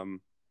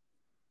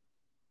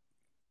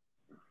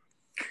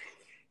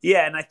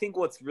 Yeah, and I think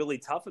what's really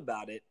tough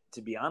about it,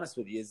 to be honest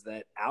with you, is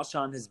that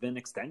Alshon has been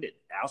extended.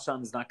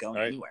 Alshon is not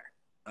going anywhere.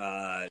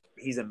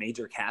 He's a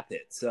major cap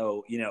hit.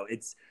 So,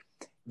 it's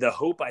the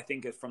hope, I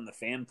think, from the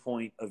fan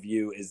point of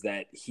view, is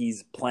that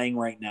he's playing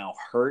right now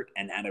hurt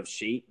and out of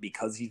shape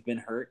because he's been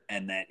hurt,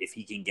 and that if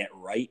he can get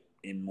right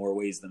in more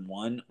ways than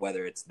one,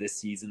 whether it's this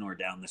season or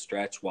down the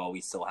stretch while we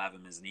still have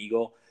him as an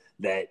Eagle,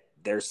 that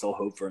there's still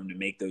hope for him to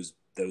make those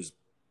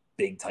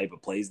big type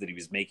of plays that he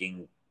was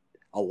making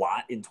a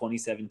lot in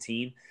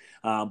 2017.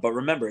 But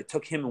remember, it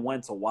took him and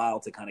Wentz a while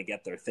to kind of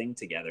get their thing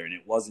together. And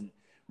it wasn't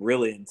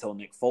really until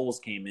Nick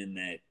Foles came in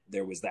that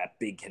there was that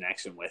big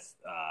connection with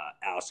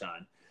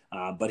Alshon.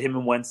 But him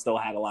and Wentz still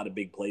had a lot of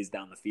big plays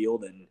down the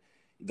field. And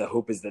the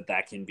hope is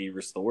that can be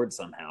restored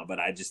somehow. But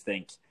I just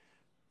think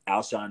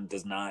Alshon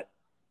does not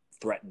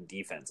threaten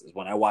defenses.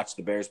 When I watched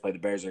the Bears play, the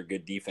Bears are a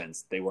good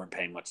defense. They weren't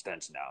paying much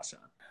attention to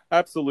Alshon.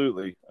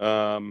 Absolutely.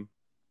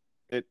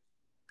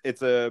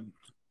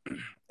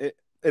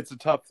 it's a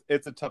tough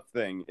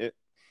thing.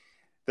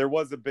 There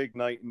was a big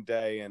night and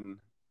day in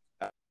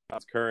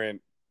Alshon's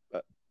current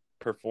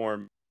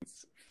performance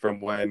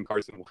from when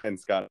Carson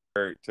Wentz got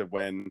hurt to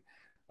when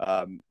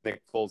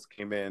Nick Foles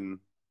came in.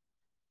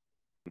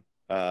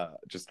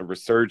 Just a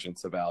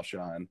resurgence of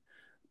Alshon,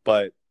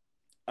 but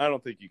I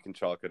don't think you can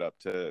chalk it up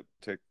to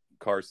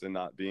Carson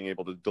not being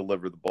able to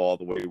deliver the ball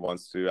the way he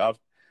wants to.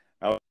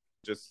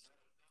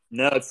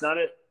 No, it's not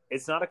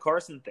a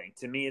Carson thing.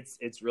 To me,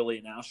 it's really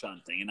an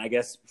Alshon thing. And I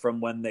guess from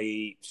when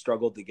they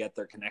struggled to get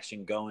their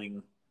connection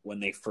going when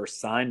they first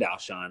signed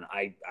Alshon,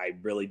 I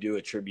really do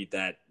attribute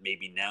that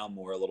maybe now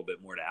a little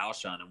bit more to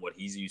Alshon and what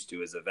he's used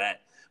to as a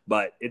vet.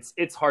 But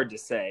it's hard to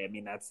say. I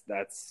mean,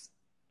 that's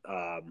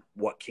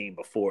what came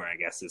before, I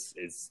guess,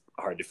 is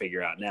hard to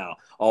figure out now.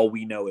 All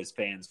we know as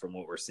fans from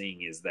what we're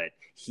seeing is that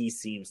he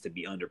seems to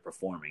be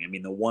underperforming. I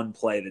mean, the one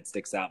play that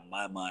sticks out in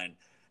my mind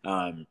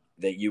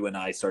that you and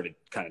I started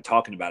kind of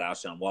talking about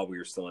Alshon while we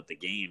were still at the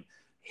game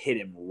hit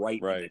him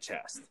right in the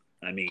chest.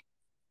 I mean,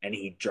 and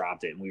he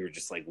dropped it, and we were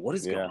just like, what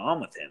is going on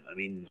with him? I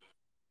mean,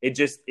 it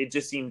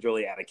just seemed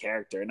really out of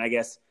character. And I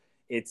guess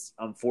it's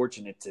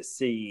unfortunate to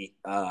see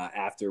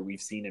after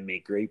we've seen him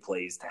make great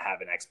plays to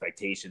have an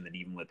expectation that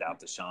even without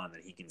Deshaun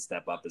that he can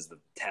step up as the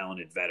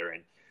talented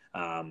veteran.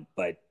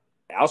 But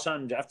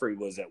Alshon Jeffrey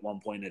was at one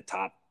point a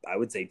top, I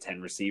would say,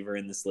 10 receiver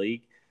in this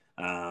league.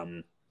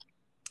 And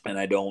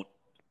I don't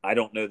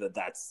know that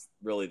that's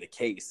really the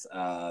case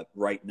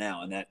right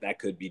now. And that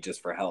could be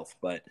just for health,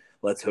 but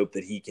let's hope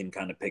that he can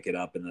kind of pick it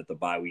up and that the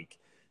bye week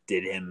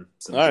did him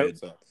some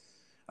good.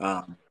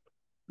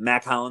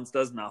 Mac Hollins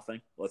does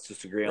nothing. Let's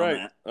just agree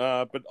on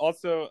that. But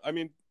also, I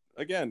mean,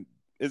 again,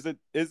 is it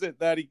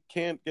that he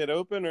can't get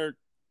open, or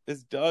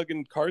is Doug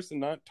and Carson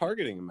not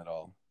targeting him at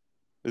all?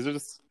 Is it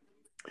just?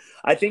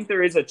 I think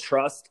there is a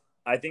trust.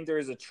 I think there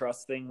is a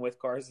trust thing with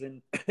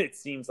Carson. It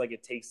seems like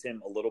it takes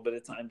him a little bit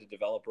of time to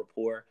develop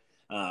rapport.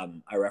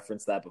 I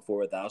referenced that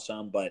before with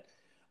Alshon, but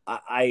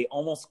I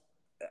almost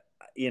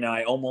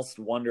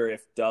wonder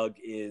if Doug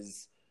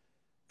is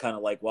kind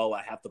of like, well,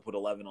 I have to put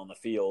 11 on the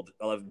field,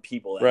 11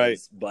 people,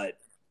 but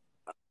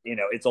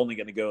it's only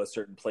going to go a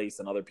certain place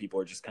and other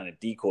people are just kind of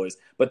decoys.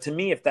 But to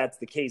me, if that's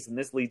the case, and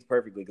this leads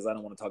perfectly because I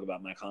don't want to talk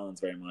about Mac Hollins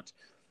very much,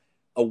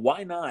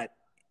 why not,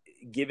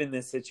 given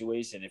this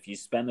situation, if you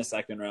spend a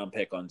second round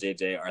pick on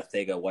JJ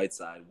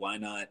Arcega-Whiteside, why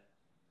not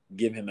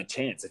give him a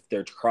chance? If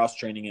they're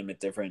cross-training him at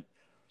different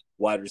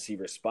wide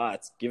receiver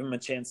spots, give him a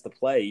chance to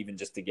play, even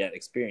just to get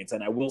experience.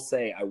 And I will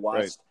say, I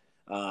watched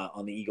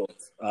on the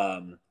Eagles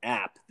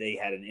app, they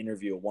had an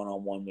interview, a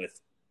one-on-one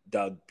with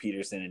Doug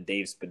Peterson and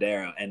Dave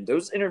Spadaro. And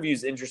those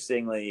interviews,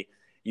 interestingly,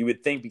 you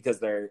would think because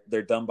they're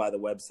done by the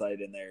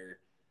website and they're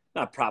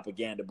not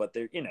propaganda, but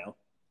they're,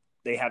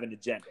 they have an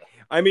agenda.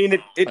 I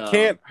mean, it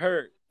can't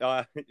hurt.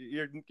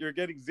 You're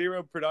getting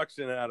zero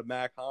production out of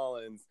Mac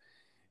Hollins.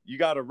 You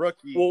got a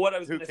rookie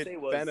who could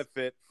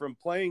benefit from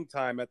playing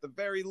time at the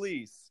very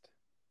least.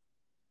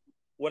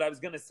 What I was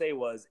going to say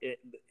was,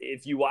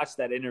 if you watch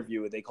that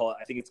interview, I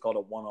think it's called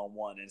a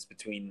one-on-one, and it's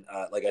between,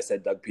 like I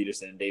said, Doug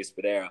Peterson and Dave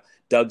Spadaro.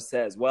 Doug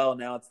says, well,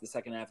 now it's the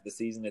second half of the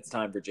season. It's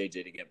time for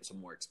JJ to get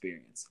some more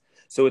experience.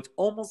 So it's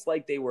almost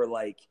like they were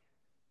like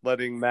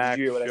letting Mac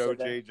show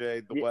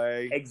JJ the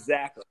way.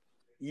 Exactly.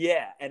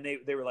 Yeah, and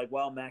they were like,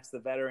 well, Mac's the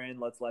veteran,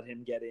 let's let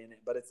him get in.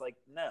 But it's like,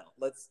 no,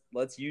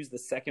 let's use the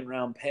second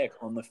round pick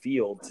on the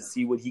field to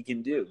see what he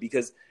can do,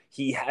 because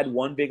he had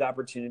one big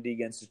opportunity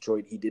against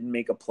Detroit. He didn't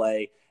make a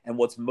play, and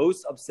what's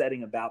most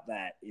upsetting about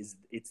that is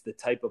it's the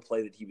type of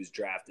play that he was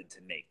drafted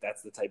to make.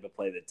 That's the type of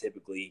play that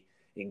typically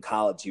in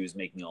college he was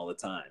making all the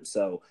time.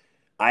 So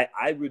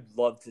I would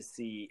love to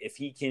see if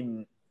he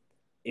can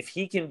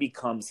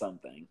become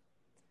something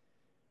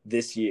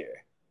this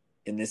year,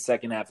 in this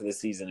second half of the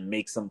season, and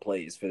make some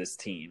plays for this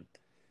team.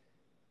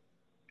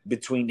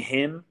 Between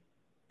him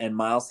and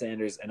Miles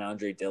Sanders and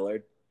Andre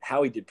Dillard,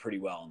 Howie did pretty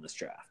well in this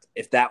draft,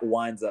 if that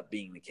winds up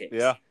being the case.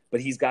 Yeah.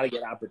 But he's got to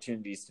get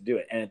opportunities to do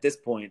it. And at this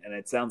point, and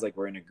it sounds like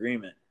we're in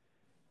agreement,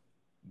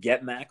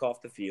 get Mac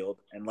off the field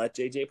and let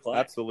JJ play.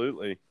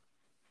 Absolutely.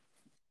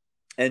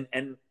 And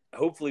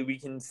hopefully we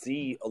can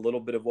see a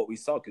little bit of what we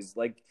saw, because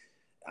like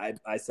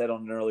I said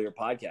on an earlier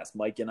podcast,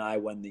 Mike and I,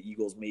 when the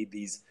Eagles made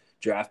these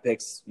draft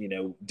picks,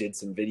 did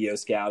some video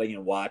scouting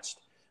and watched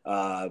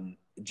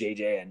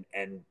JJ,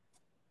 and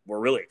we're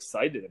really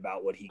excited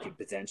about what he could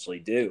potentially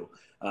do.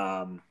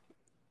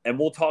 And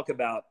we'll talk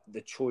about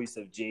the choice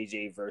of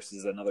JJ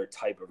versus another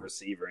type of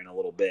receiver in a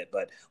little bit.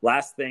 But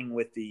last thing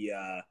with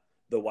the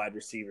wide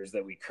receivers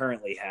that we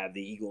currently have,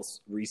 the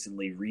Eagles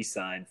recently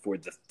re-signed for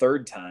the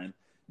third time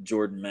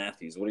Jordan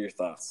Matthews. What are your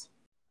thoughts?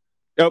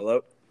 Yep.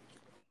 Hello?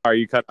 Are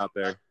you cut out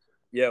there?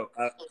 Yo,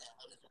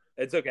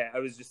 it's okay. I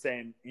was just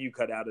saying you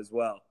cut out as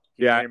well.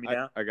 Can you hear me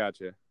now? I got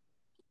you.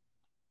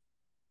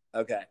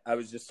 Okay. I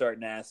was just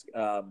starting to ask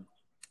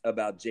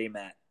about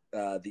J-Matt.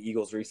 The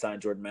Eagles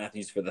re-signed Jordan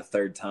Matthews for the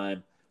third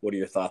time. What are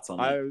your thoughts on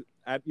that?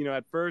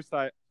 At first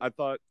I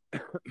thought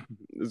it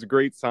was a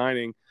great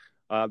signing.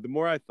 The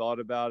more I thought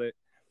about it,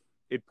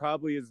 it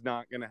probably is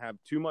not going to have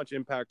too much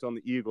impact on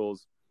the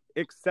Eagles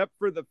except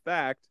for the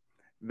fact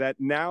that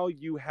now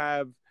you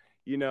have,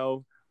 you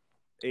know,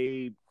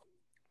 a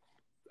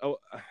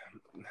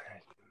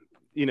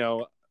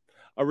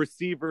a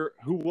receiver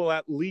who will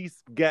at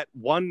least get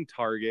one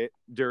target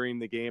during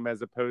the game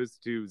as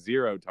opposed to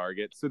 0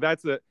 targets. So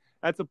that's a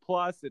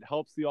plus. It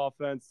helps the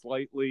offense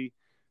slightly.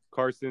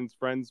 Carson's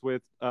friends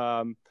with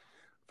them,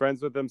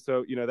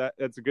 so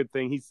that's a good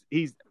thing.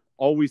 He's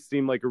always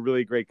seemed like a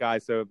really great guy.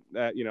 So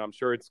I'm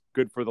sure it's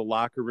good for the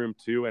locker room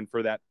too, and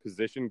for that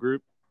position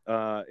group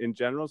in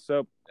general.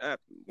 So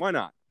why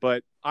not?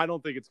 But I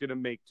don't think it's going to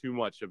make too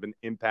much of an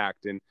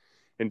impact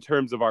in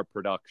terms of our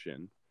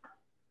production.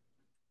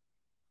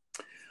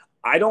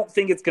 I don't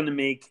think it's going to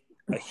make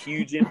a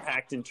huge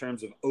impact in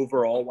terms of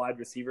overall wide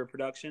receiver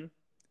production,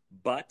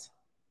 but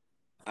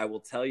I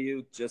will tell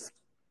you just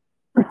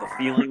the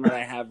feeling that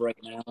I have right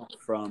now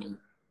from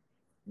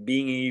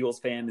being an Eagles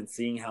fan and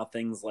seeing how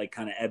things like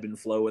kind of ebb and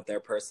flow with their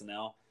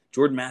personnel.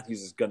 Jordan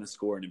Matthews is going to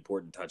score an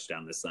important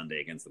touchdown this Sunday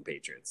against the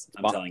Patriots.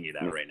 I'm telling you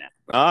that right now.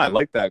 I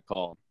like that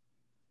call.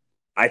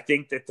 I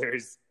think that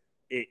there's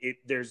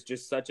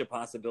just such a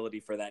possibility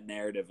for that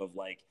narrative of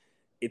like,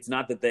 it's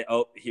not that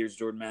here's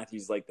Jordan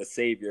Matthews like the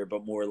savior,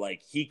 but more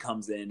like he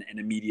comes in and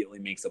immediately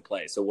makes a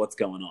play. So what's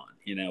going on,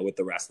 with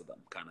the rest of them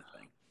kind of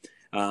thing.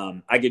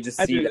 I could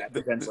just see that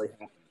potentially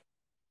happen.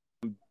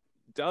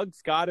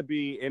 Doug's got to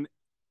be in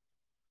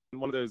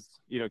one of those,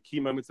 key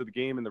moments of the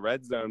game in the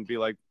red zone, be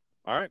like,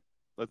 all right,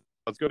 let's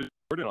go to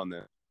Jordan on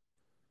this.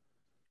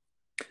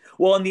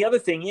 Well, and the other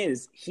thing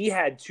is he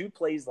had 2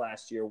 plays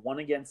last year, one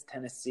against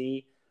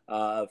Tennessee,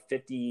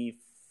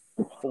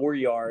 54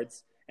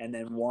 yards, and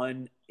then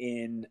one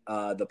in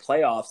the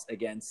playoffs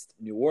against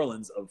New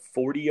Orleans of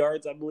 40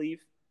 yards, I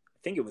believe. I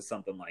think it was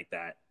something like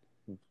that.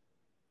 It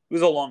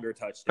was a longer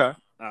touchdown.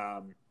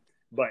 Okay.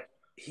 But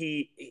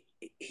he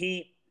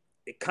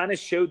kind of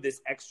showed this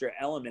extra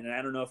element, and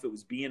I don't know if it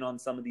was being on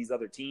some of these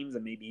other teams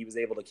and maybe he was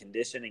able to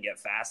condition and get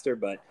faster,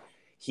 but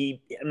I'm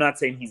not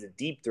saying he's a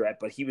deep threat,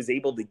 but he was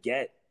able to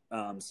get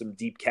some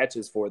deep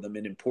catches for them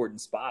in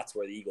important spots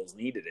where the Eagles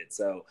needed it.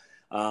 So,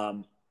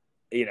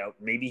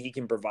 maybe he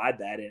can provide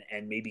that,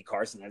 and maybe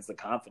Carson has the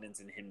confidence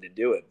in him to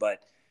do it.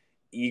 But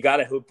you got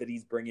to hope that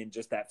he's bringing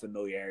just that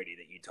familiarity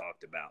that you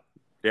talked about.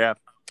 Yeah,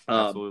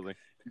 absolutely.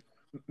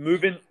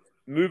 Moving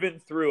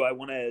through, I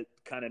want to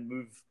kind of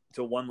move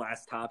to one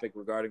last topic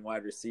regarding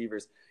wide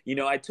receivers.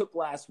 I took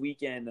last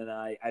weekend, and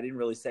I didn't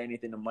really say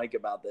anything to Mike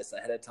about this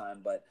ahead of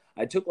time, but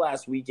I took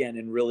last weekend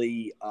and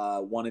really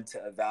wanted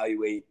to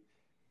evaluate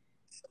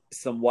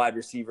some wide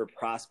receiver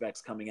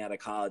prospects coming out of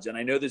college. And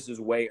I know this is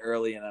way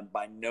early, and I'm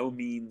by no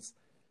means,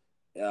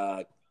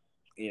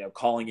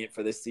 calling it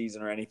for this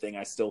season or anything.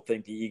 I still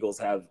think the Eagles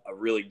have a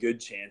really good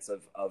chance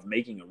of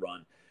making a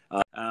run.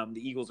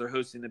 The Eagles are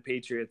hosting the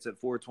Patriots at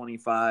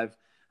 425.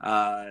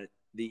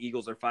 The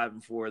Eagles are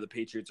 5-4. The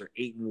Patriots are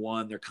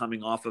 8-1. They're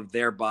coming off of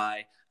their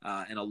bye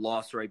and a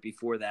loss right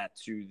before that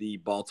to the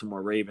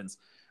Baltimore Ravens.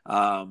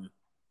 What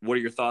are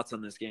your thoughts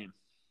on this game?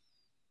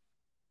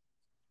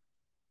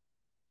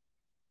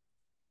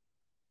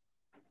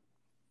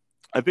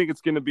 I think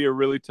it's going to be a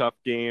really tough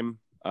game.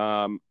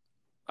 I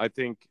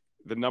think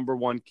the number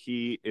one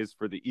key is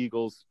for the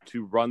Eagles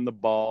to run the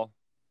ball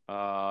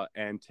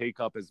and take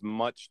up as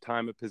much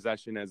time of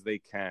possession as they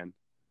can.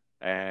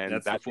 And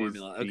that's the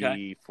formula.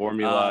 The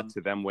formula to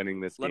them winning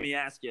this game. Let me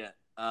ask you.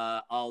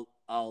 I'll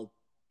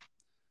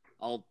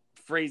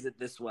phrase it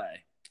this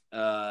way.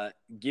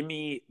 Give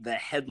me the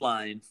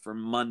headline for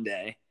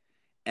Monday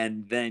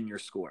and then your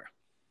score.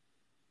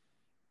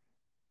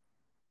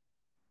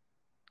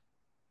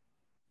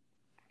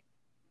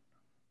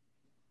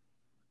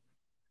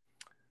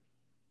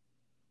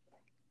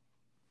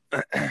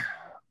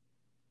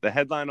 The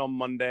headline on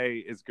Monday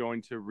is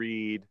going to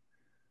read,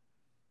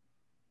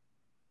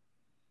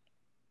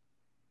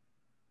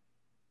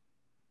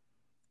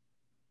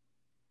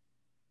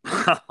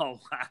 oh, wow.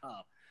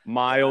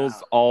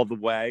 Miles all the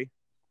way,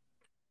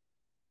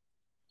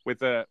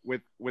 with a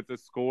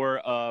score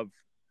of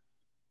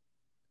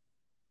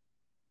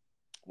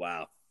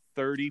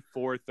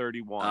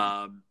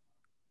 34-31.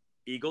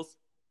 Eagles.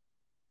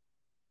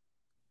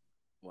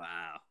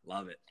 Wow,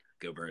 love it.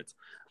 Go Birds.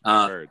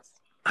 Birds.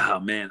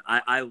 Oh man,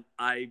 I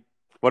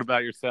What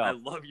about yourself? I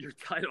love your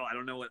title. I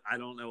don't know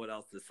what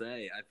else to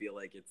say. I feel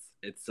like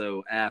it's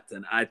so apt,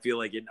 and I feel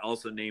like it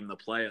also named the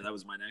player. That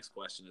was my next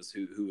question: is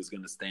who is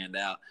going to stand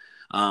out?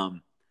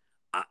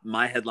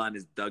 My headline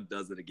is Doug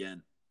does it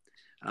again,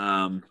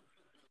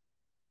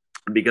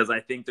 because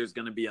I think there's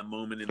going to be a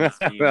moment in this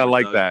game I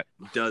like Doug that.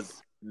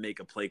 Does make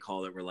a play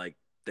call that we're like,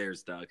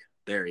 there's Doug,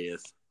 there he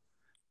is,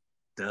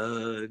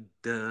 Doug.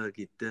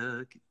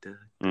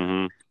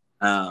 Mm-hmm.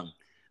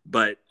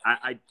 But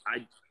I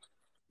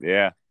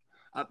yeah.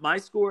 My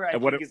score, I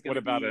think, is going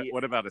to be.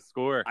 What about a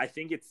score? I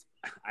think it's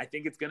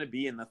going to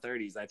be in the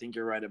 30s. I think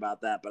you're right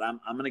about that. But I'm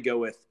going to go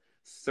with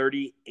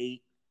 38-33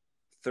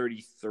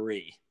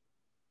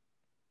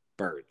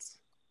 Birds.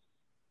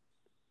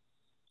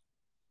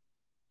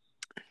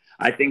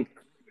 I think.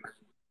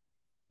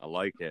 I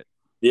like it.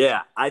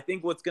 Yeah, I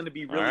think what's going to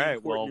be All really right.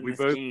 important Well, in we this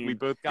both game,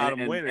 got him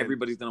and winning.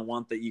 everybody's going to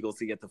want the Eagles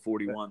to get to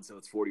 41, so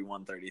it's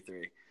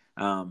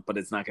 41-33. But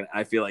it's not going to.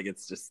 I feel like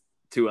it's just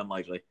too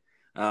unlikely.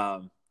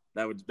 That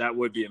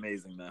would be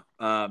amazing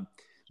though.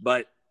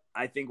 But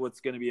I think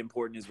what's going to be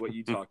important is what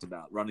you talked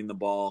about, running the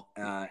ball,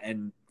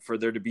 and for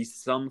there to be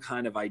some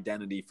kind of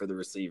identity for the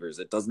receivers.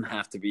 It doesn't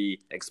have to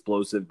be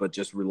explosive, but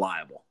just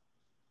reliable.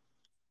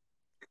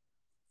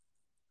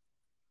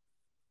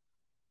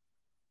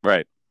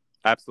 Right.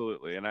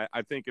 Absolutely. And I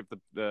think if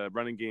the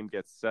running game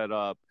gets set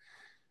up,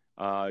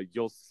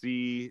 you'll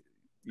see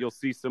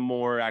some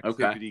more Okay.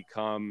 activity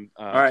come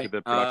All right. to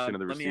the production of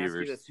the Let me ask you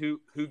receivers. this: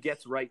 Who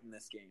gets right in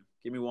this game?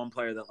 Give me one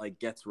player that like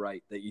gets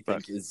right that you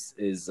think But,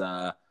 is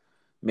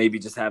maybe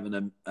just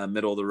having a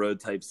middle of the road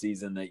type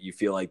season that you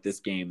feel like this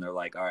game they're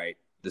like, all right,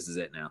 this is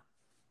it now.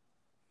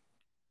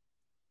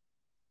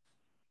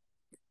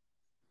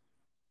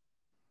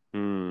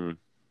 hmm.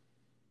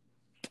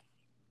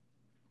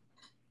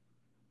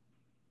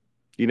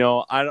 You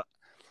know, I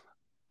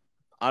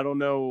don't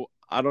know.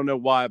 I don't know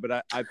why,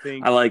 but I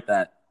think I like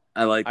that.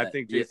 I like I that.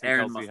 think Yeah,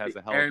 Jason Kelsey has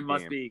a hell of a Aaron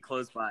must game. be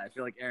close by. I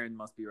feel like Aaron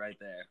must be right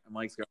there.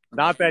 Mike's girlfriend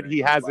Not must be that very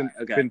he close hasn't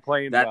by. Okay, been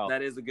playing well.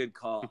 that is a good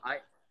call.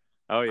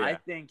 Oh I yeah,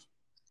 think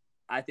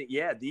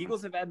yeah, the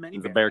Eagles have had many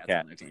the Bearcats Bearcat.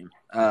 on their team.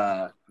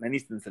 Many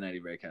Cincinnati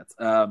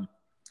Bearcats.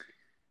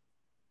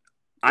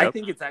 I Yep.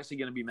 think it's actually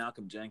going to be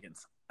Malcolm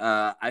Jenkins.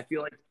 I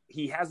feel like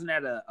he hasn't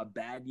had a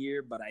bad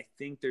year, but I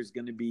think there's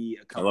going to be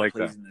a couple like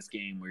plays that. in this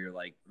game where you're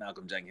like,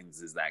 Malcolm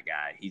Jenkins is that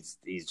guy. He's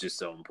just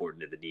so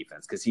important to the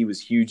defense because he was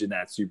huge in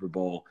that Super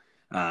Bowl.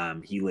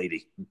 He laid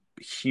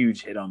a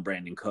huge hit on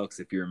Brandon Cooks,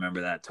 if you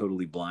remember that,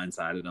 totally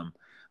blindsided him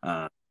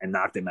and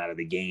knocked him out of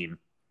the game.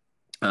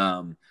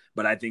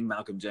 But I think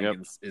Malcolm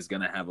Jenkins is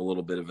going to have a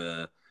little bit of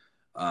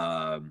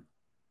a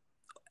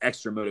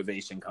extra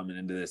motivation coming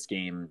into this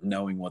game,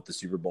 knowing what the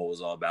Super Bowl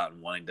was all about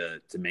and wanting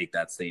to make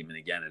that statement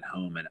again at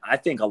home. And I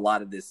think a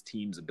lot of this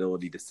team's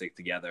ability to stick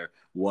together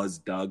was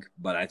Doug,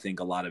 but I think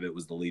a lot of it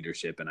was the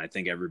leadership. And I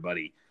think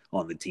everybody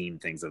on the team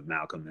thinks of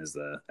Malcolm as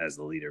the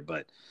leader.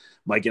 But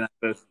Mike and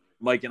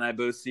I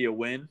both see a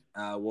win.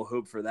 We'll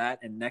hope for that.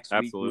 And next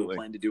week we'll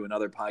plan to do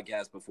another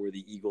podcast before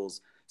the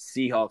Eagles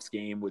Seahawks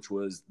game, which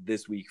was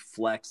this week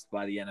flexed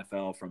by the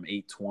NFL from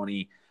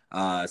 8:20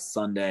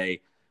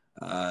 Sunday.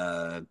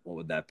 What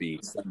would that be?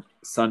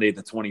 Sunday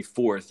the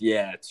 24th,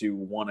 to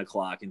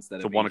 1:00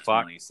 instead of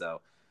 8:20. So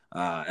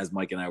as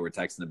Mike and I were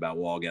texting about,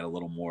 we'll all get a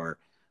little more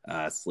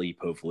sleep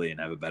hopefully and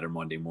have a better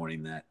Monday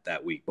morning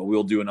that week. But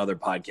we'll do another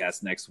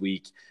podcast next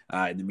week.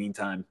 In the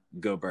meantime,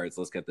 go Birds.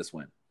 Let's get this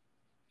win.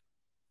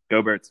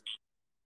 Go Birds.